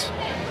Holmes.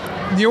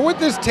 You know what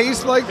this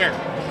tastes like?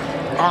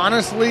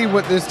 Honestly,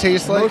 what this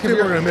tastes like? Most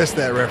people are gonna miss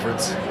that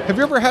reference. Have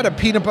you ever had a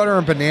peanut butter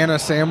and banana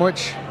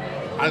sandwich?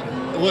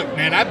 Look,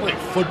 man, I played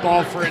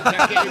football for a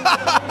decade.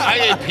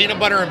 I ate peanut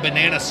butter and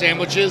banana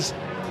sandwiches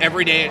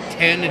every day at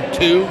 10 and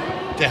 2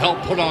 to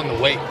help put on the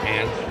weight,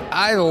 man.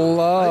 I I think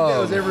that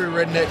was love. every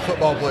redneck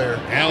football player.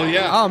 Hell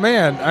yeah. Oh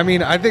man, I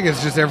mean, I think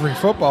it's just every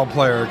football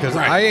player because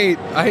Right.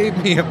 I ate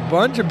me a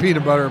bunch of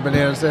peanut butter and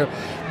banana sandwich.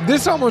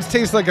 This almost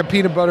tastes like a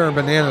peanut butter and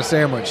banana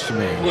sandwich to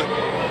me. Look,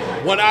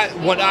 what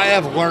I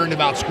have learned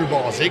about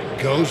Screwball is it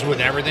goes with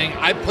everything.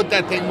 I put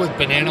that thing with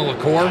banana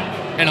liqueur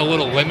and a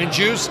little lemon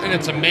juice, and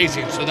it's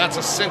amazing. So that's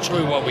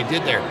essentially what we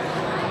did there.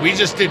 We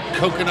just did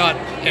coconut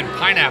and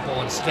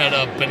pineapple instead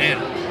of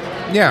banana.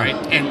 Yeah. Right?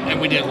 And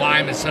we did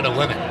lime instead of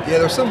lemon. Yeah,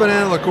 there's some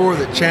banana liqueur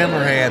that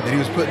Chandler had that he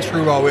was putting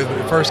Screwball with when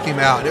it first came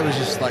out, and it was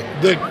just like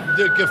The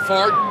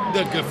Giffard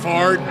The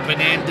Giffard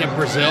Banana de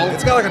Brazil.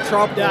 It's got like a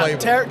tropical Yeah,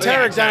 label.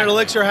 Tarek down at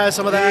Elixir has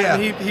some of that. Yeah.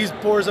 And he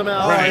pours them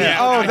out. Right, yeah.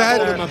 Oh, I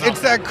told him about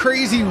it's that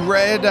crazy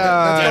red.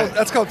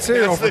 That's called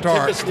cereal That's for the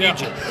Tarek. Timbus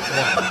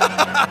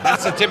Fugit.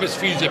 That's the Timbus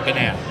Fugit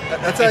banana.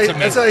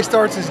 That's how he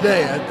starts his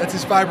day. That's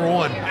his fiber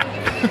one.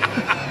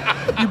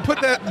 You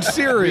put that in We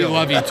cereal.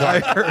 love you,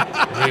 Tarek.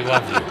 We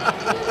love you.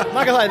 I'm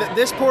not gonna lie,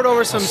 this poured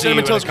over some see you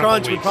Cinnamon in a Toast couple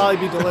Crunch would weeks. probably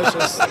be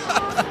delicious.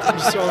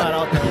 Just throw that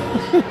out there.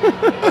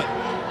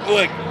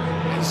 Look,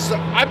 so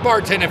I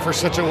bartended for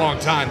such a long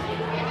time.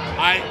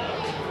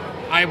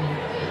 I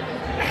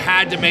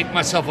had to make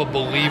myself a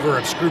believer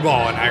of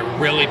Screwball, and I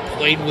really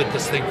played with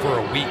this thing for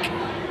a week.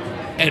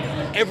 And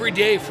every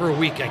day for a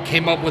week, I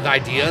came up with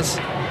ideas,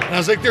 and I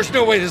was like, "There's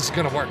no way this is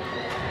gonna work,"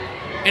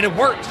 and it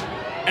worked.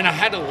 And I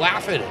had to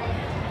laugh at it.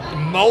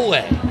 Mole.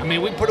 I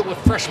mean, we put it with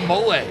fresh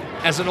mole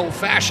as an old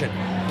fashioned.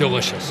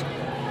 Delicious.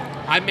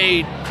 I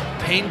made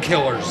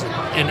painkillers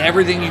and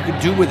everything you could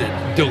do with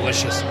it.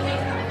 Delicious.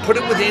 Put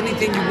it with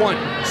anything you want.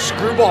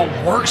 Screwball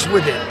works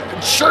with it.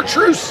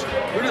 Chartreuse.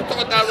 Who'd have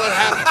thought that would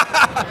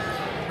happen?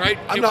 Right?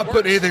 I'm It not works.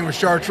 putting anything with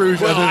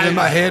chartreuse other than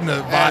my head in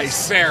a That's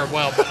vice. fair.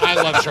 Well, I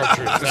love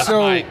chartreuse. That's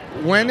So my,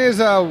 when's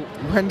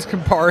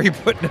Campari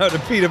putting out a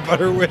peanut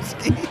butter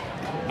whiskey?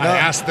 I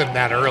asked them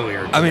that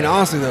earlier. I mean,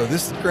 honestly though,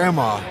 this is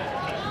grandma.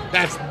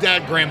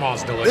 That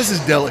grandma's delicious. This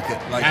is delicate.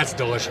 Like, That's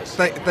delicious.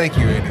 thank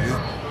you, Andy.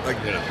 Like,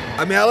 Yeah.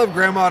 I mean, I love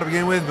grandma to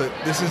begin with, but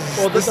this is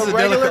Well, this the is a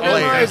regular delicate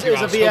grandma layer. is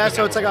a VS,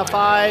 so it's like a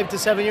 5 to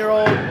 7 year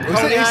old. He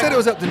said it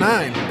was up to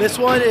 9. This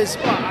one is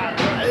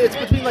it's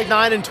between like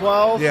 9 and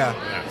 12. Yeah.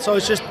 So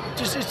it just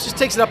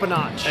takes it up a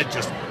notch. It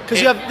just Because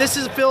you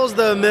have fills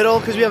the middle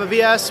because we have a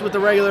VS with the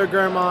regular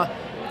grandma.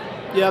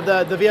 You have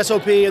the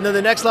VSOP, and then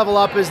the next level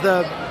up is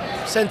the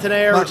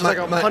Centenaire, which is like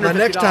My $150.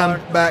 next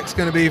time back's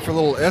going to be for a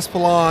little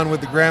Espolon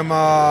with the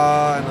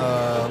grandma and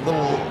a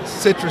little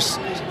citrus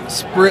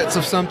spritz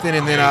of something,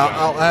 and then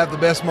I'll have the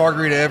best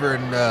margarita ever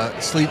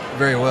and sleep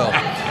very well.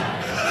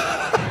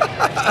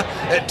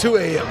 At 2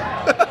 a.m.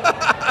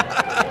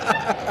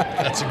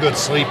 That's a good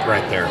sleep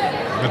right there.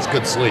 That's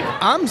good sleep.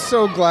 I'm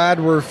so glad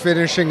we're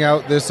finishing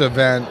out this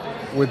event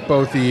with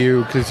both of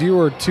you because you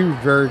are two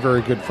very,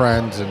 very good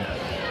friends. And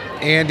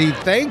Andy,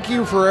 thank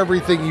you for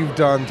everything you've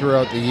done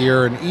throughout the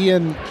year. And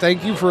Ian,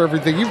 thank you for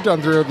everything you've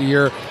done throughout the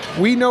year.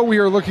 We know we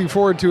are looking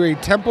forward to a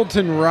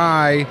Templeton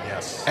Rye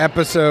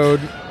episode,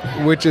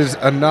 which is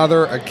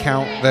another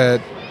account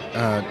that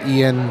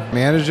Ian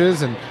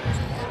manages. And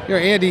you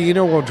know, Andy,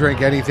 we'll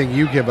drink anything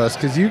you give us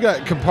because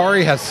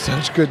Campari has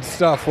such good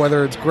stuff,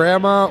 whether it's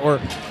Grandma or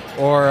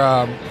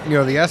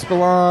the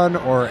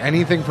Espolon or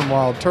anything from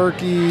Wild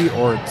Turkey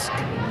or it's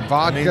vodka.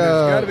 I mean,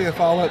 there's got to be a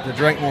follow-up to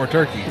Drink More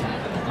Turkey.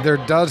 There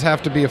does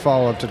have to be a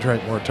follow-up to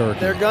Drink More Turkey.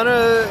 They're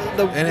gonna.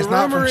 And it's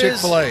not from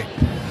Chick-fil-A.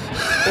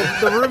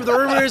 The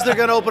rumor is they're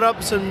gonna open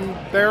up some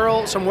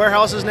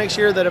warehouses next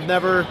year that have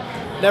never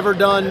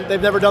done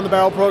the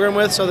barrel program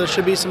with. So there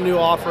should be some new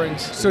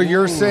offerings. So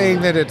you're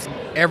saying that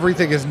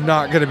everything is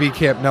not going to be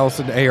Camp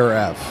Nelson A or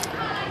F?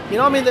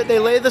 They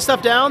lay the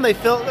stuff down. They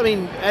fill.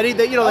 Eddie.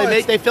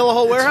 They fill a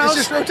whole warehouse.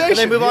 It's just rotation. And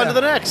they move on to the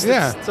next.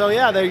 Yeah.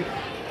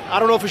 I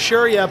don't know for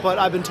sure yet, but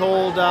I've been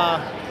told.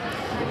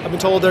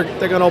 They're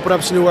going to open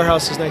up some new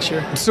warehouses next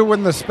year. So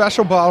when the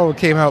special bottle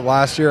came out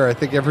last year, I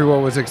think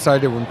everyone was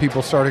excited when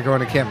people started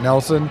going to Camp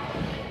Nelson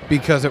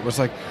because it was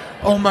like,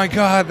 oh my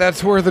God,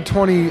 that's where the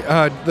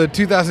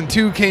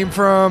 2002 came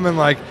from, and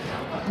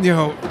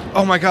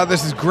oh my God,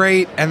 this is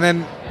great. And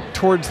then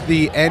towards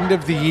the end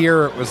of the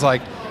year, it was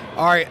like,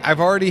 all right, I've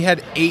already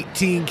had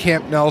 18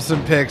 Camp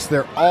Nelson picks.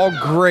 They're all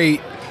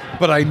great,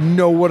 but I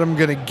know what I'm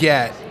going to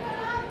get.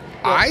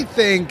 I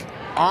think,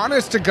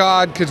 honest to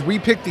God, because we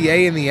picked the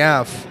A and the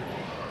F,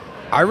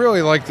 I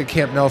really like the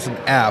Camp Nelson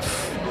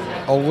F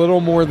a little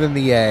more than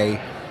the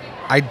A.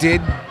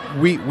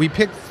 We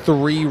picked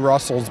 3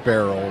 Russell's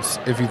barrels.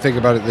 If you think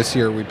about it this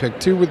year, we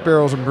picked 2 with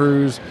Barrels and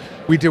Brews.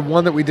 We did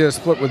one that we did a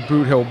split with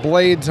Boot Hill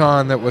Blades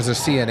on that was a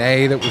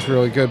CNA that was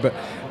really good. But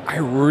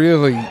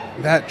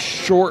that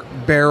short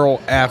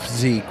barrel F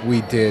Zeke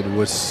we did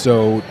was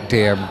so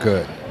damn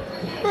good.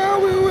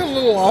 Well, we went a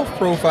little off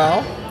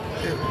profile.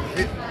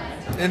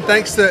 And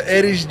thanks to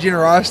Eddie's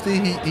generosity,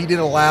 he did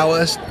allow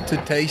us to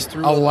taste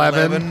through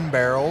 11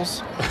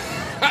 barrels.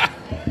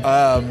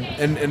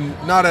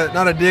 And not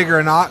a dig or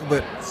a knock,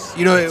 but It's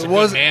a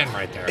good man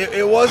right there.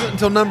 It wasn't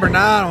until number 9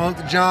 I went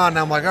to John, and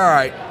I'm like, all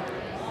right,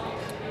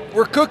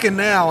 we're cooking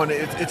now, and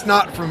it's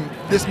not from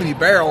this many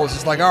barrels.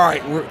 It's like, all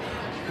right,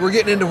 we're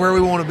getting into where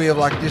we want to be of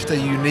like just a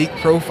unique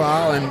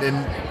profile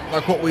and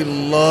like what we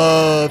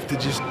love to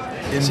just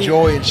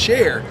enjoy and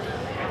share.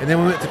 And then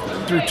we went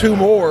through 2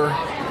 more,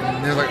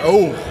 and they're like,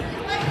 oh.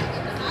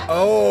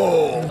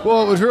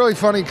 Well, it was really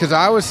funny because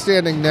I was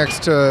standing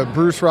next to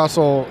Bruce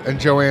Russell and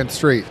Joanne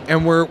Street,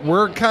 and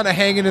we're kind of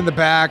hanging in the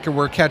back and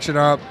we're catching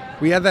up.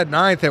 We had that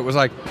 9th that was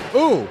like,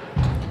 ooh,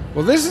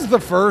 well, this is the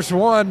first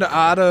one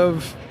out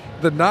of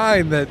the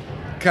 9 that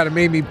kind of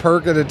made me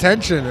perk at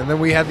attention. And then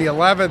we had the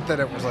 11th and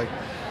it was like,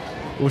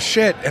 well,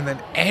 shit. And then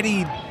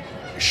Eddie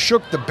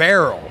shook the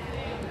barrel.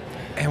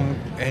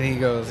 And he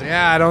goes,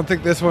 yeah, I don't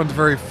think this one's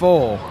very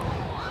full.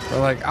 We're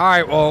like, all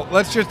right, well,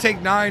 let's just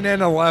take 9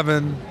 and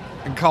 11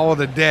 and call it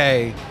a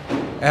day.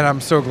 And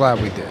I'm so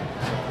glad we did.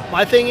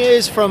 My thing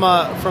is from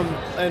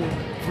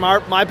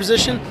my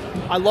position,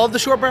 I love the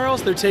short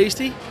barrels. They're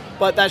tasty,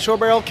 but that short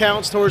barrel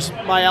counts towards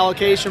my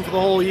allocation for the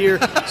whole year.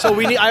 So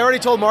I already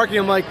told marketing,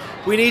 I'm like,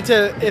 we need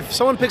to, if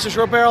someone picks a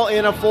short barrel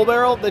and a full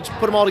barrel, let's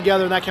put them all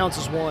together and that counts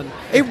as one.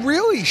 It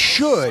really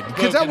should,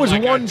 because that was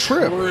Like one a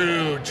trip.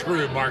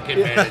 True market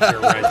manager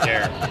right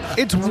there.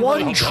 It's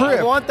one I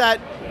trip. want that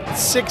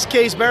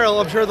 6-case barrel.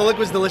 I'm sure the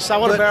liquid's delicious. I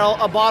want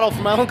a bottle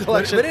for my own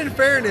collection. But in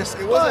fairness,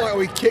 it wasn't like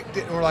we kicked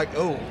it and we're like,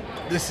 oh,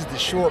 this is the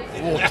short,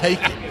 we'll take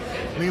it.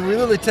 I mean, we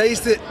literally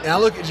taste it, and I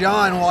look at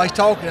John while he's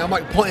talking. I'm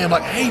like pointing. I'm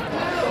like, hey,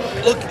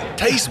 look,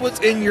 taste what's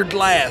in your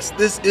glass.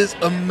 This is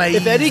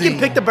amazing. If Eddie can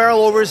pick the barrel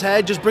over his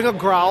head, just bring a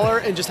growler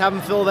and just have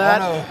him fill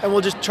that, I know. and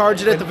we'll just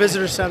charge it at the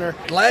visitor center.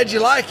 Glad you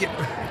like it.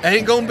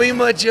 Ain't gonna be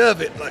much of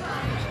it. Like,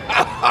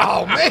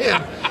 oh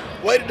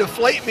man, way to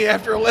deflate me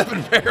after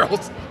 11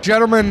 barrels.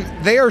 Gentlemen,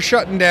 they are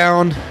shutting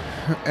down,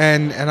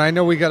 and I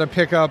know we got to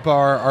pick up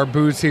our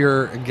booze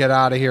here and get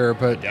out of here,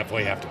 but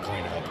Definitely have to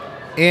clean up.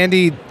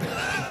 Andy,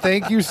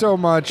 thank you so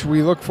much.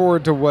 We look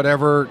forward to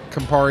whatever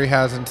Campari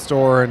has in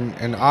store,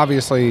 and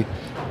obviously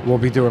we'll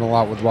be doing a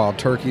lot with Wild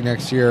Turkey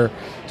next year.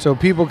 So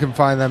people can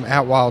find them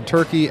at Wild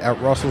Turkey, at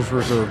Russell's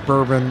Reserve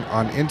Bourbon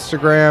on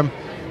Instagram,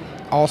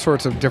 all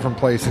sorts of different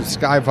places,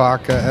 Sky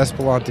Vodka,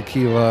 Espelon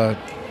Tequila,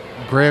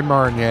 Grand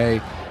Marnier,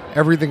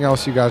 everything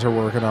else you guys are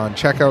working on.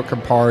 Check out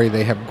Campari.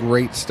 They have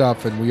great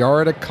stuff, and we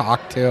are at a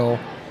cocktail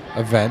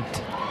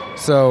event,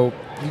 so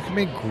you can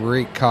make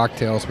great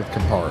cocktails with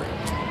Campari.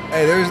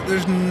 Hey,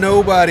 there's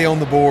nobody on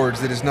the boards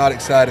that is not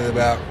excited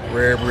about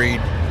Rare Breed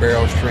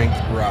Barrel Strength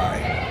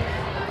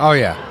Rye. Oh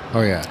yeah.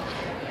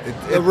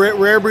 The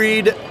Rare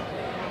Breed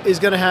is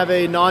going to have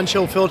a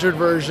non-chill filtered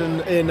version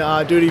in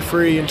duty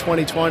free in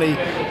 2020.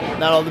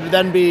 That'll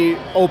then be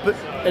open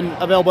and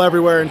available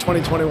everywhere in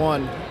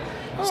 2021.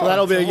 So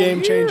that'll be a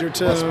game changer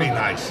too. Must be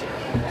nice.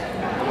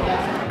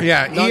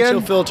 Yeah, Non-chill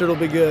Ian, filtered will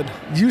be good.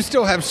 you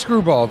still have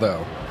Screwball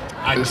though.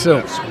 I do So,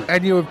 have screw-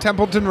 and you have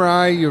Templeton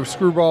Rye, you have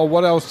Screwball.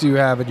 What else do you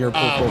have in your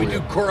portfolio? we do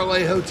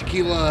Coralejo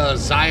Tequila,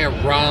 Zaya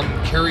Rum,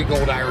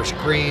 Kerrygold Irish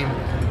Cream.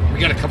 We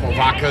got a couple of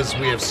vodkas.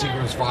 We have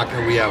Seagram's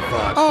vodka. We have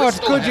oh, it's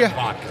Crystal good. Head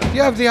vodka.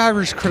 You have the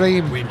Irish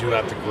cream. We do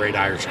have the great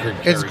Irish Cream.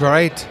 It's Kerrygold.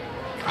 great.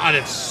 God,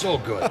 it's so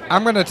good.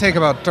 I'm going to take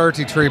about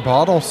 33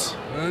 bottles.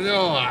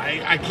 No,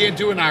 I can't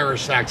do an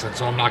Irish accent,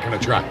 so I'm not going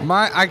to try.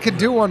 I could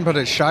do one, but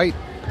it's shite.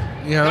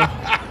 You know?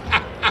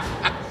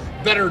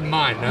 Better than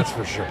mine, that's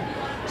for sure.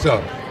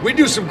 So we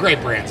do some great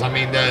brands. I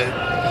mean,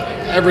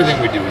 everything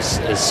we do is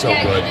so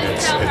good.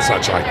 It's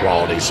such high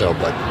quality. So,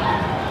 but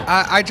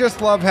I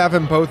just love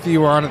having both of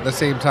you on at the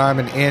same time.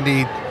 And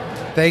Andy,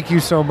 thank you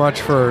so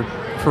much for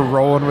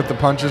rolling with the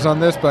punches on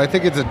this. But I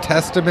think it's a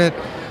testament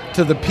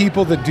to the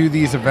people that do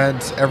these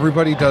events.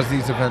 Everybody does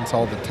these events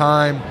all the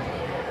time.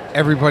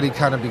 Everybody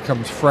kind of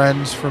becomes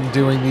friends from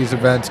doing these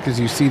events because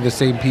you see the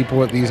same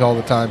people at these all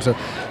the time. So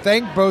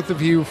thank both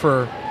of you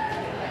for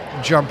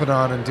jumping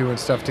on and doing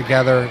stuff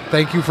together.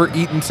 Thank you for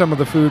eating some of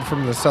the food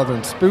from the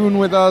Southern Spoon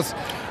with us.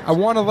 I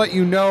want to let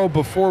you know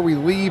before we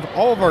leave,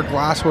 all of our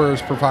glassware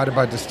is provided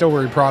by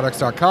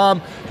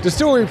distilleryproducts.com.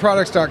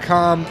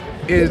 Distilleryproducts.com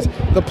is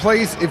the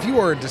place, if you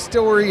are a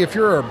distillery, if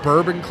you're a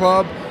bourbon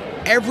club,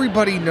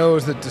 everybody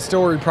knows that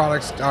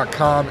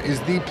distilleryproducts.com is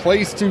the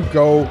place to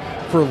go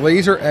for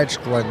laser etched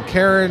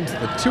Glencairns,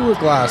 the Tua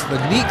glass, the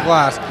neat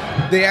glass.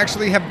 They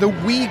actually have the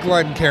wee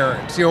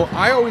Glencairns. You know,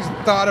 I always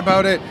thought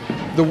about it.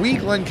 The wee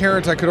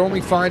Glencairns, I could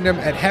only find them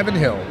at Heaven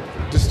Hill.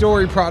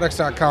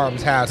 Distilleryproducts.com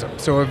has them.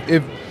 So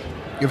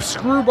if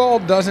Screwball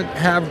doesn't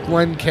have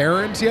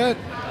Glencairns yet,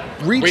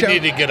 we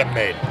need to get them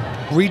made.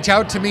 Reach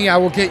out to me. I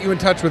will get you in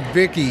touch with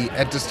Vicky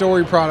at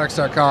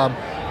distilleryproducts.com.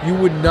 You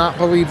would not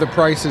believe the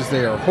prices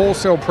there.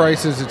 Wholesale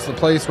prices. It's the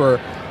place where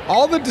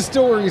all the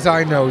distilleries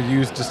I know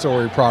use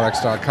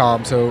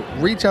distilleryproducts.com. So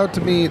reach out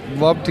to me.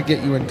 Love to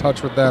get you in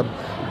touch with them.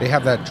 They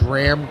have that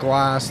dram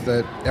glass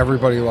that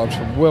everybody loves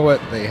from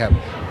Willet. They have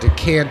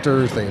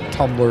decanters. They have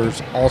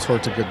tumblers. All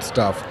sorts of good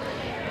stuff.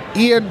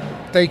 Ian,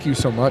 thank you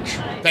so much.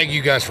 Thank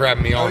you guys for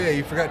having me Oh on. yeah,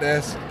 you forgot to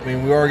ask. I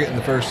mean, we are getting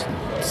the first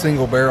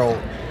single barrel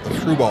of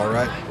Screwball,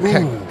 right?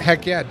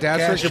 Heck yeah.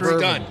 Dad's Cash drinking We're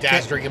bourbon. Done.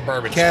 Dad's drinking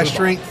bourbon. Cash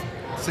Screwball.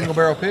 strength single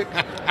barrel pick.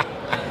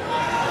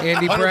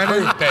 Andy 100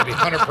 Brennan. proof, baby.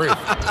 100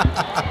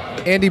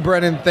 proof. Andy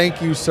Brennan,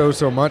 thank you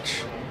so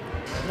much.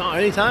 No,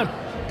 anytime.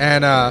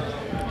 And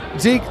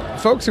Zeke,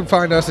 folks can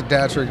find us at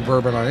Dad's Drinking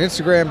Bourbon on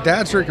Instagram,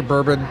 Dad's Drinking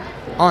Bourbon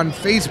on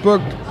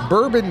Facebook,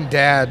 Bourbon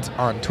Dads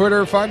on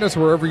Twitter. Find us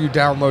wherever you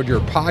download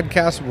your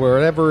podcast,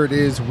 wherever it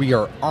is, we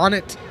are on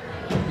it.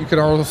 You can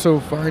also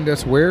find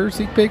us where,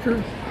 Zeke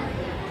Baker?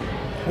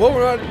 Well,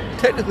 we're not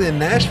technically in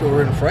Nashville.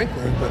 We're in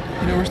Franklin, but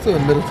we're still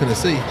in Middle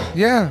Tennessee.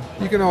 Yeah.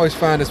 You can always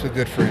find us with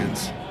good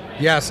friends.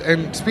 Yes,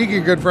 and speaking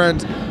of good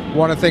friends,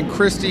 want to thank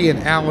Christy and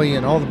Allie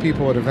and all the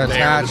people at Events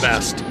They are Hatched the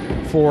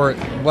best. for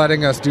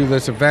letting us do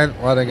this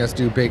event, letting us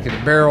do Bacon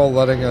and Barrel,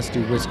 letting us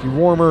do Whiskey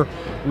Warmer.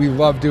 We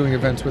love doing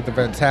events with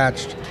Events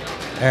Hatched.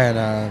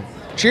 And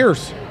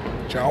cheers.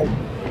 Ciao.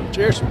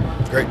 Cheers.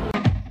 Great.